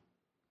me.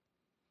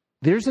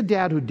 There's a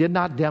dad who did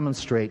not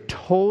demonstrate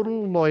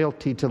total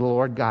loyalty to the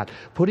Lord God.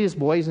 Put his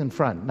boys in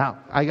front. Now,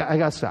 I got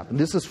to stop. And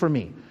this is for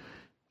me.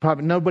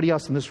 Probably nobody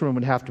else in this room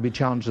would have to be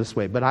challenged this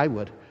way, but I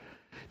would.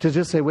 To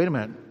just say, wait a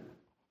minute.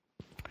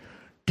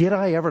 Did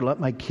I ever let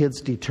my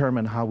kids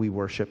determine how we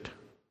worshiped?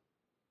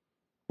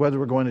 Whether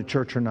we're going to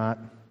church or not?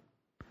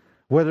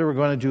 Whether we're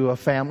going to do a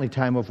family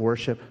time of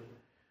worship?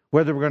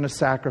 Whether we're going to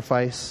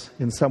sacrifice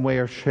in some way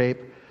or shape?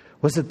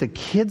 Was it the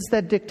kids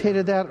that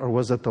dictated that, or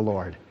was it the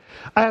Lord?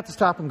 I have to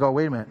stop and go,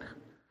 wait a minute.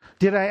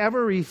 Did I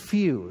ever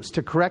refuse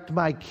to correct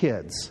my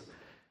kids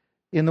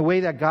in the way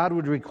that God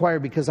would require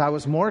because I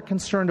was more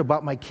concerned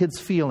about my kids'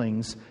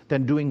 feelings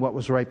than doing what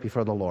was right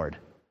before the Lord?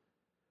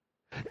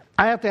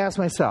 I have to ask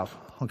myself,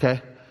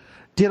 okay,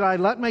 did I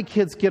let my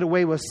kids get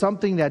away with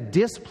something that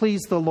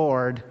displeased the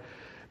Lord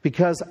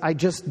because I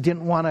just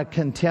didn't want to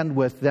contend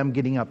with them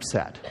getting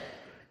upset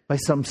by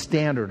some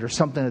standard or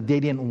something that they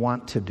didn't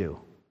want to do?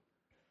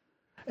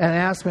 And I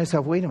asked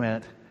myself, wait a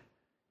minute,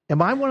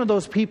 am I one of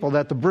those people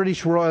that the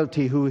British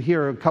royalty who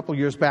here a couple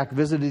years back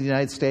visited the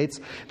United States,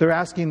 they're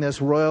asking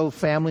this royal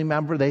family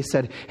member, they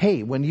said,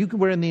 hey, when you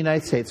were in the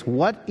United States,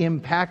 what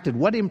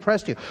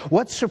impressed you?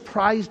 What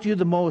surprised you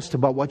the most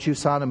about what you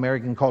saw in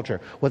American culture?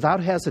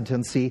 Without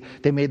hesitancy,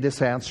 they made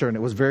this answer, and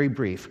it was very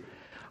brief.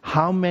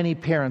 How many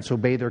parents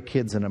obey their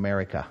kids in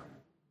America?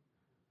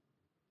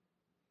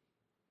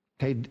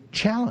 Okay,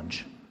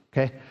 challenge.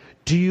 Okay,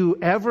 do you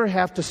ever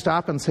have to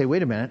stop and say,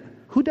 wait a minute,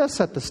 who does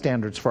set the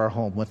standards for our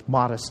home with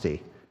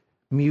modesty,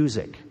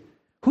 music?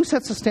 Who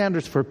sets the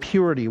standards for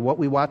purity, what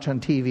we watch on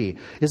TV?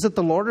 Is it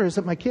the Lord or is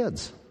it my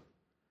kids?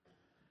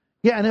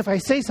 Yeah, and if I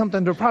say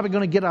something, they're probably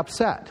going to get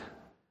upset.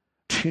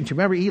 Do you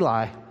remember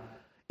Eli?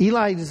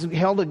 Eli is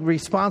held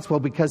responsible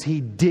because he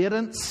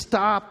didn't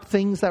stop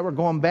things that were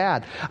going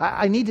bad.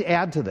 I need to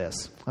add to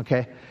this,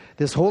 okay?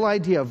 This whole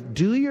idea of,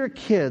 do your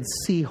kids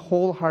see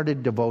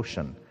wholehearted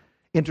devotion?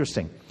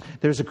 Interesting.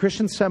 There's a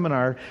Christian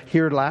seminar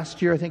here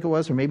last year, I think it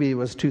was, or maybe it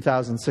was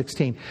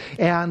 2016.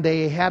 And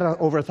they had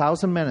over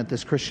 1,000 men at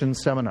this Christian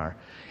seminar.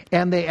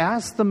 And they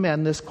asked the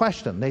men this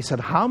question. They said,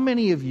 how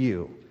many of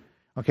you,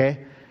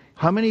 okay,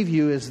 how many of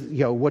you is,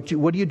 what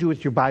do you do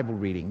with your Bible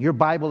reading, your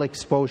Bible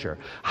exposure?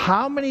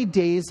 How many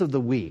days of the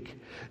week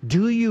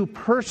do you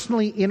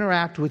personally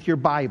interact with your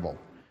Bible,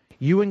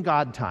 you and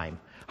God time?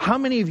 How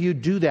many of you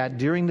do that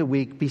during the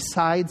week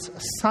besides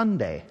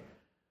Sunday?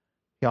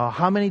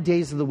 How many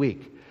days of the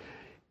week?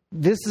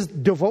 This is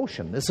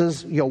devotion. This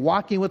is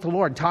walking with the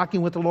Lord,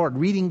 talking with the Lord,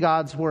 reading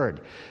God's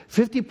Word.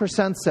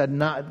 50% said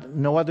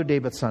no other day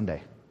but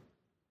Sunday.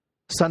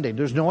 Sunday.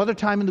 There's no other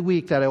time in the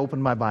week that I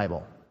open my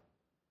Bible.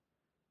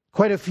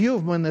 Quite a few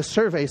of them in this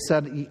survey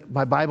said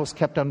my Bible's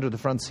kept under the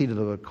front seat of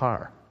the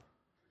car.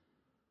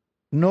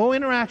 No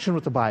interaction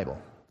with the Bible.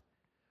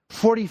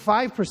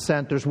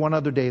 45% there's one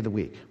other day of the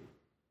week.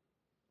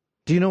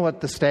 Do you know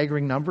what the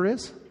staggering number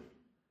is?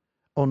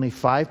 Only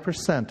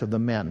 5% of the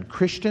men,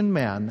 Christian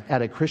men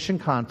at a Christian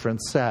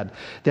conference, said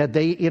that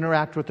they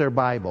interact with their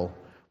Bible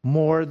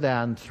more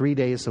than 3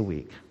 days a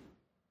week.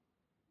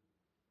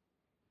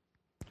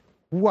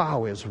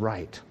 Wow is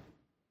right.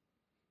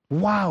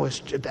 Wow,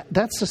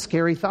 that's a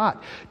scary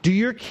thought. Do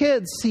your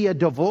kids see a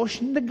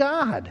devotion to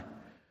God?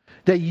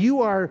 That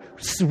you are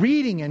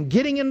reading and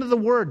getting into the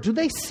Word? Do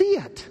they see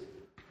it?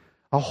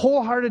 A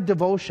wholehearted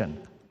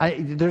devotion.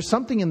 There's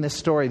something in this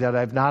story that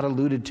I've not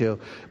alluded to,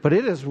 but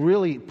it is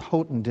really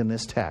potent in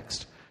this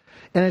text.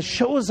 And it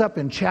shows up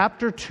in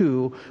chapter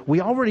 2. We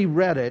already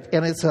read it,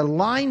 and it's a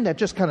line that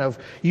just kind of,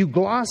 you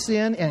gloss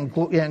in and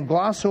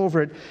gloss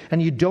over it,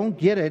 and you don't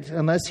get it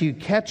unless you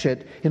catch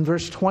it in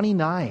verse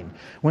 29.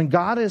 When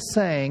God is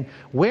saying,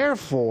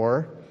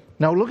 wherefore,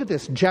 now look at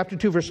this, in chapter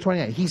 2, verse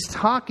 29. He's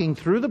talking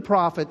through the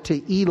prophet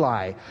to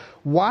Eli.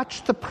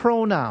 Watch the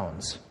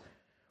pronouns.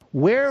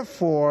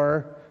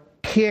 Wherefore,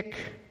 kick.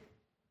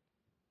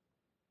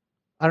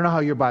 I don't know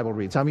how your Bible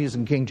reads. I'm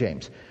using King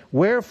James.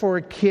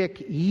 Wherefore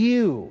kick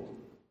you.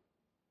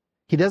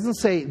 He doesn't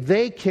say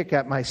they kick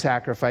at my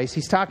sacrifice.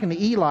 He's talking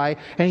to Eli,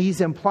 and he's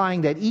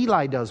implying that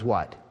Eli does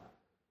what?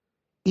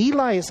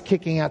 Eli is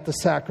kicking at the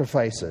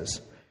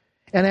sacrifices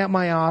and at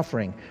my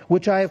offering,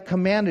 which I have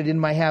commanded in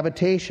my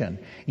habitation.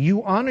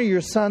 You honor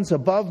your sons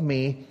above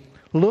me.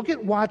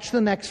 Watch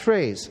the next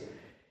phrase.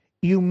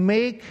 You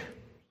make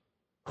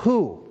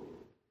who?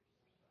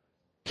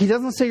 He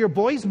doesn't say your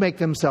boys make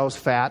themselves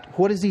fat.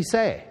 What does he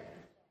say?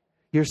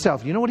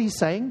 Yourself. You know what he's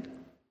saying?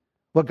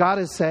 What God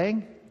is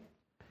saying?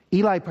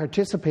 Eli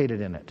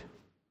participated in it.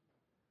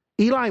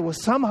 Eli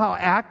was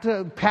somehow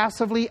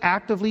passively,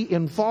 actively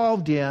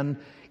involved in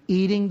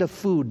eating the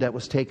food that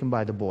was taken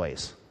by the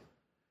boys.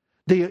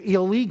 The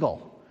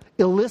illegal,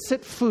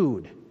 illicit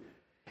food.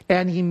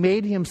 And he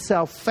made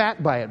himself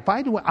fat by it.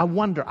 By the way, I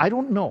wonder, I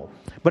don't know.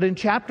 But in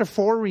chapter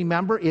 4,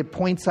 remember, it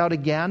points out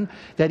again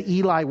that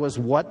Eli was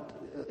what?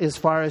 As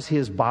far as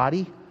his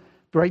body,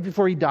 right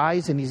before he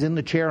dies and he's in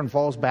the chair and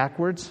falls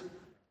backwards,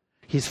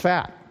 he's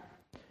fat.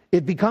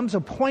 It becomes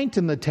a point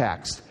in the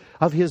text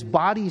of his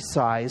body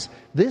size.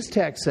 This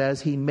text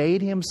says he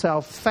made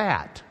himself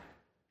fat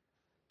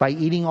by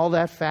eating all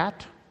that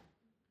fat.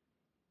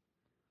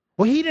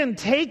 Well, he didn't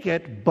take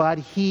it, but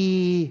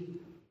he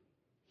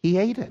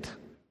ate it.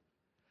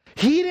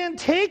 He didn't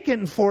take it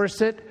and force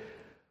it,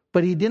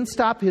 But he didn't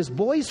stop his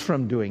boys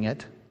from doing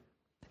it.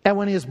 And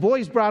when his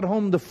boys brought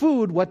home the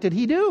food, what did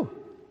he do?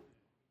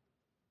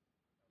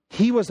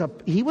 He was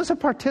a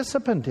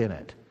participant in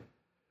it.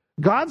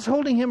 God's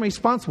holding him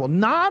responsible,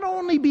 not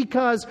only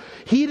because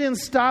he didn't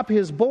stop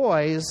his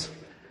boys.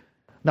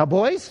 Now,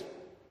 boys,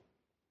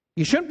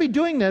 you shouldn't be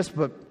doing this,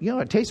 but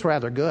it tastes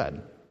rather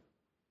good.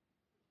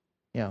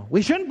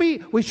 We shouldn't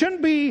be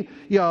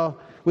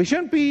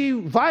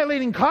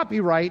violating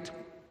copyright,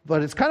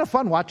 but it's kind of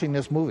fun watching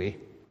this movie.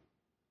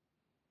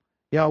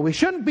 We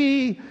shouldn't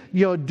be,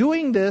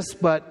 doing this,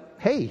 but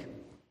hey,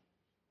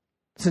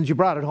 since you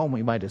brought it home,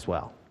 we might as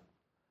well.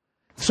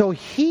 So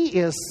he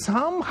is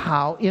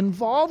somehow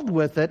involved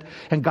with it,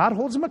 and God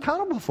holds him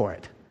accountable for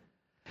it.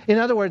 In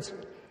other words,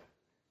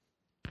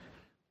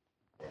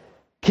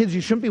 kids,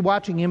 you shouldn't be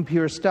watching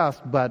impure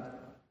stuff,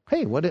 but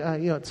hey,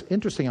 it's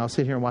interesting. I'll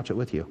sit here and watch it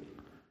with you.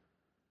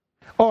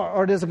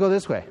 Or does it go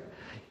this way?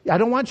 I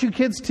don't want you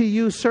kids to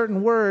use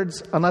certain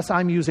words unless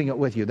I'm using it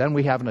with you. Then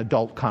we have an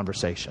adult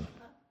conversation.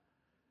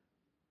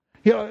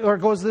 Or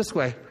it goes this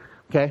way.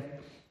 Okay?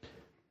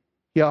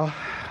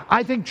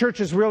 I think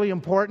church is really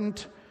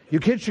important. You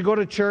kids should go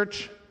to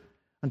church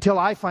until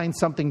I find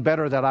something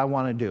better that I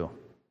want to do.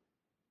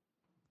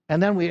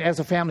 And then as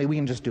a family, we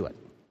can just do it.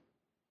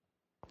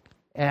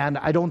 And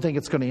I don't think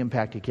it's going to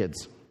impact your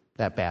kids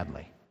that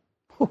badly.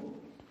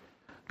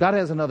 God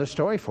has another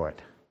story for it.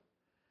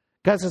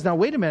 God says, now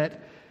wait a minute.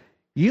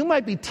 You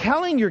might be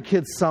telling your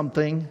kids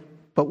something,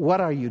 but what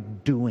are you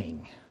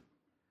doing?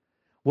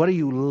 What are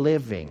you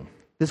living?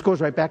 This goes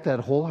right back to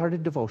that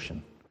wholehearted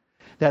devotion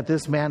that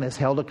this man is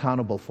held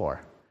accountable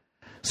for.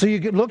 So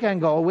you could look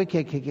and go,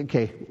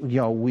 okay,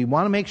 we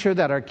want to make sure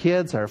that our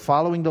kids are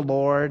following the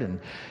Lord, and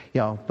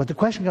but the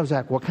question comes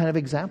back, what kind of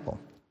example?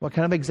 What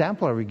kind of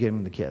example are we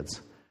giving the kids?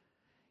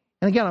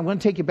 And again, I'm going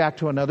to take you back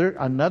to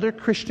another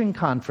Christian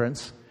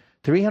conference.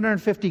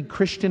 350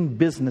 Christian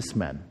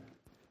businessmen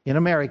in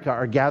America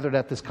are gathered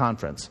at this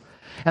conference.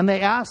 And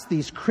they asked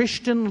these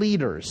Christian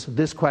leaders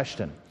this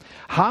question: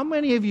 how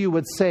many of you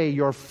would say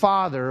your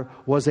father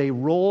was a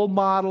role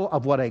model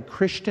of what a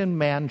Christian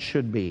man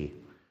should be?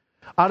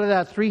 Out of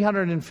that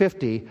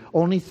 350,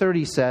 only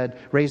 30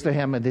 raised their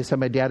hand, and they said,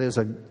 my dad is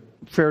a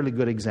fairly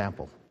good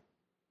example.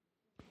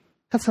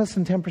 That's less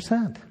than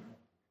 10%.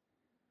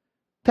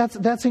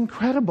 That's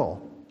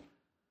incredible.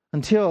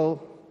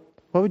 Until,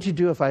 what would you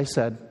do if I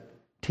said,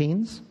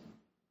 teens?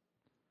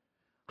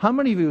 How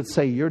many of you would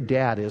say your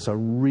dad is a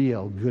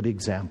real good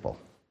example?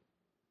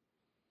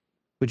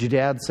 Would your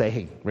dad say,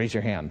 hey, raise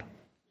your hand.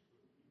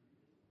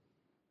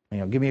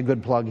 Give me a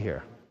good plug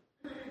here.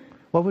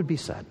 What would be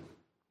said?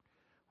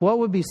 What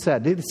would be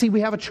said? See,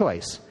 we have a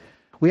choice.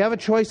 We have a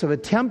choice of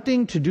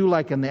attempting to do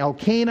like an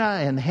Elkanah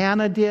and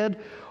Hannah did,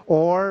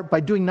 or by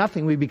doing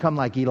nothing, we become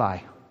like Eli.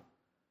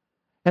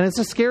 And it's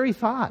a scary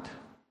thought.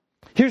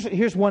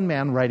 Here's one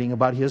man writing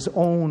about his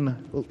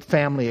own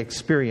family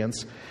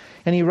experience.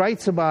 And he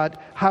writes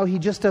about how he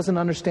just doesn't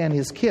understand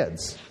his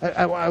kids.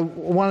 I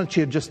wanted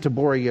you just to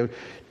bore you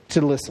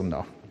to listen,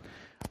 though.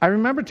 I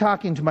remember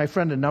talking to my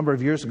friend a number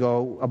of years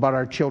ago about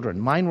our children.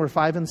 Mine were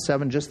 5 and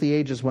 7, just the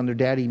ages when their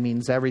daddy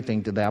means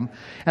everything to them.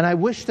 And I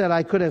wish that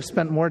I could have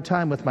spent more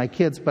time with my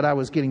kids, but I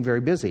was getting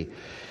very busy.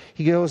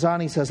 He goes on,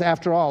 he says,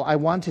 after all, I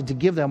wanted to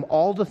give them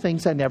all the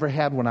things I never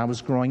had when I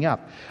was growing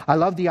up. I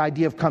love the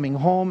idea of coming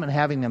home and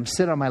having them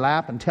sit on my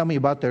lap and tell me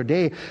about their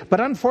day.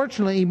 But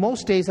unfortunately,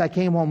 most days I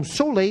came home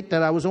so late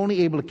that I was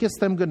only able to kiss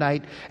them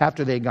goodnight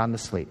after they'd gone to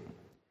sleep.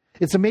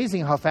 It's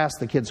amazing how fast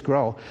the kids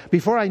grow.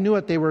 Before I knew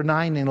it, they were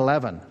 9 and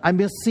 11. I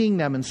missed seeing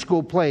them in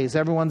school plays.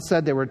 Everyone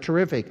said they were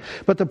terrific.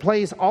 But the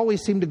plays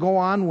always seemed to go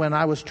on when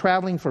I was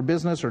traveling for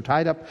business or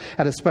tied up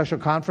at a special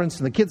conference,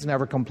 and the kids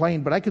never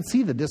complained, but I could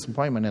see the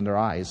disappointment in their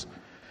eyes.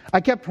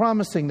 I kept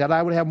promising that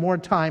I would have more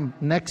time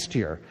next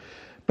year.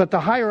 But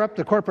the higher up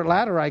the corporate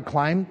ladder I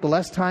climbed, the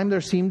less time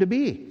there seemed to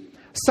be.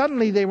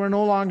 Suddenly, they were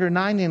no longer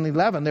 9 and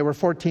 11. They were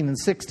 14 and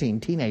 16,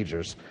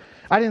 teenagers.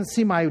 I didn't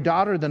see my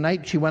daughter the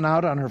night she went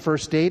out on her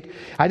first date.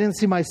 I didn't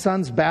see my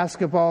son's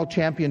basketball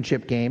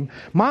championship game.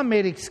 Mom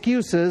made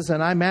excuses,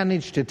 and I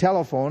managed to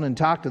telephone and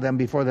talk to them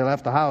before they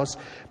left the house.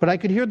 But I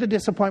could hear the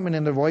disappointment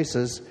in their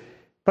voices.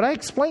 But I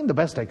explained the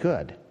best I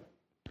could.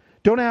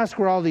 Don't ask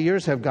where all the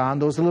years have gone.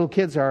 Those little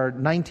kids are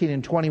 19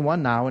 and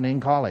 21 now and in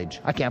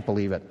college. I can't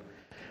believe it.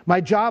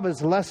 My job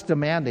is less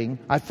demanding.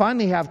 I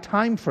finally have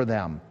time for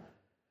them.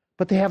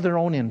 But they have their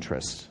own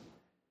interests.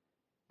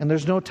 And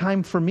there's no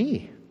time for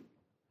me.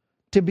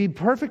 To be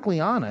perfectly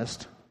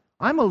honest,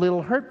 I'm a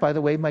little hurt by the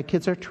way my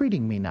kids are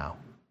treating me now.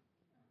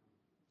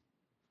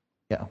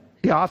 Yeah.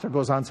 The author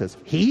goes on and says,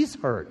 he's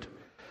hurt.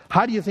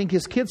 How do you think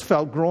his kids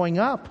felt growing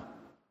up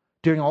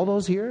during all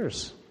those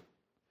years?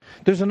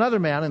 There's another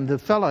man, and the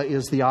fella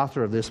is the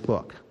author of this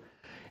book.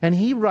 And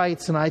he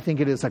writes, and I think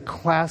it is a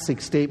classic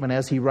statement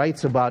as he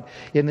writes about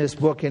in this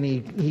book, and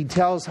he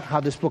tells how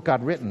this book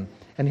got written.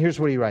 And here's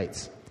what he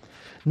writes.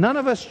 None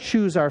of us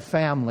choose our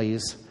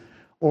families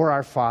or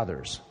our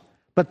fathers,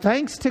 But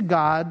thanks to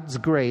God's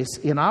grace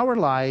in our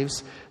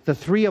lives, the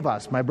three of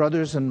us, my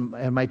brothers and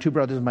my two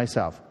brothers and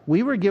myself,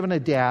 we were given a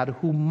dad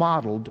who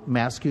modeled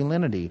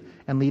masculinity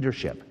and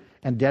leadership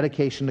and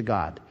dedication to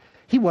God.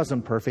 He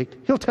wasn't perfect.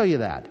 He'll tell you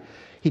that.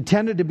 He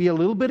tended to be a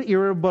little bit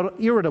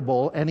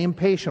irritable and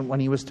impatient when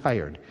he was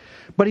tired.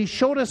 But he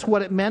showed us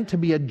what it meant to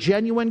be a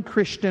genuine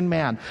Christian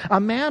man, a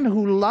man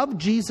who loved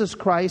Jesus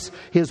Christ,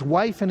 his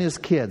wife, and his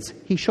kids.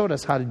 He showed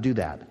us how to do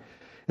that.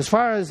 As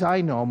far as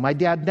I know, my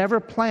dad never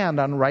planned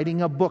on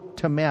writing a book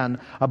to men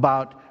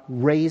about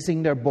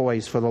raising their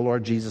boys for the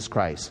Lord Jesus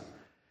Christ.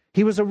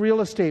 He was a real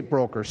estate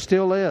broker,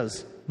 still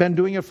is. Been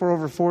doing it for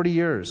over 40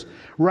 years.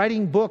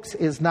 Writing books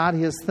is not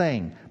his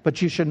thing,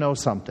 but you should know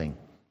something.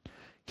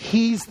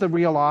 He's the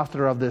real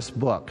author of this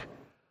book.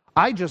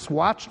 I just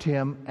watched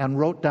him and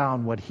wrote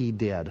down what he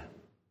did.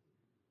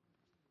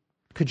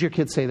 Could your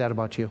kids say that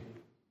about you?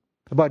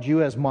 About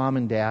you as mom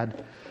and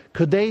dad?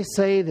 Could they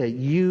say that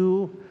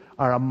you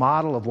are a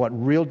model of what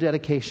real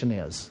dedication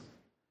is?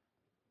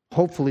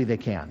 Hopefully they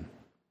can.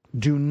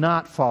 Do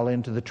not fall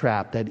into the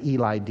trap that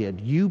Eli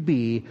did. You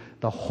be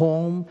the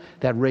home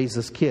that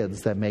raises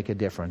kids that make a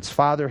difference.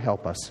 Father,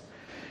 help us.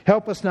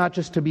 Help us not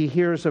just to be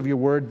hearers of your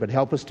word, but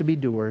help us to be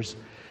doers.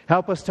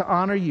 Help us to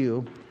honor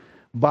you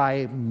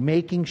by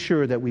making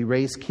sure that we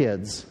raise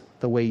kids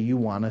the way you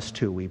want us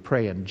to. We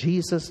pray in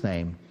Jesus'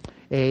 name.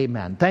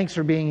 Amen. Thanks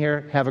for being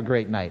here. Have a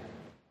great night.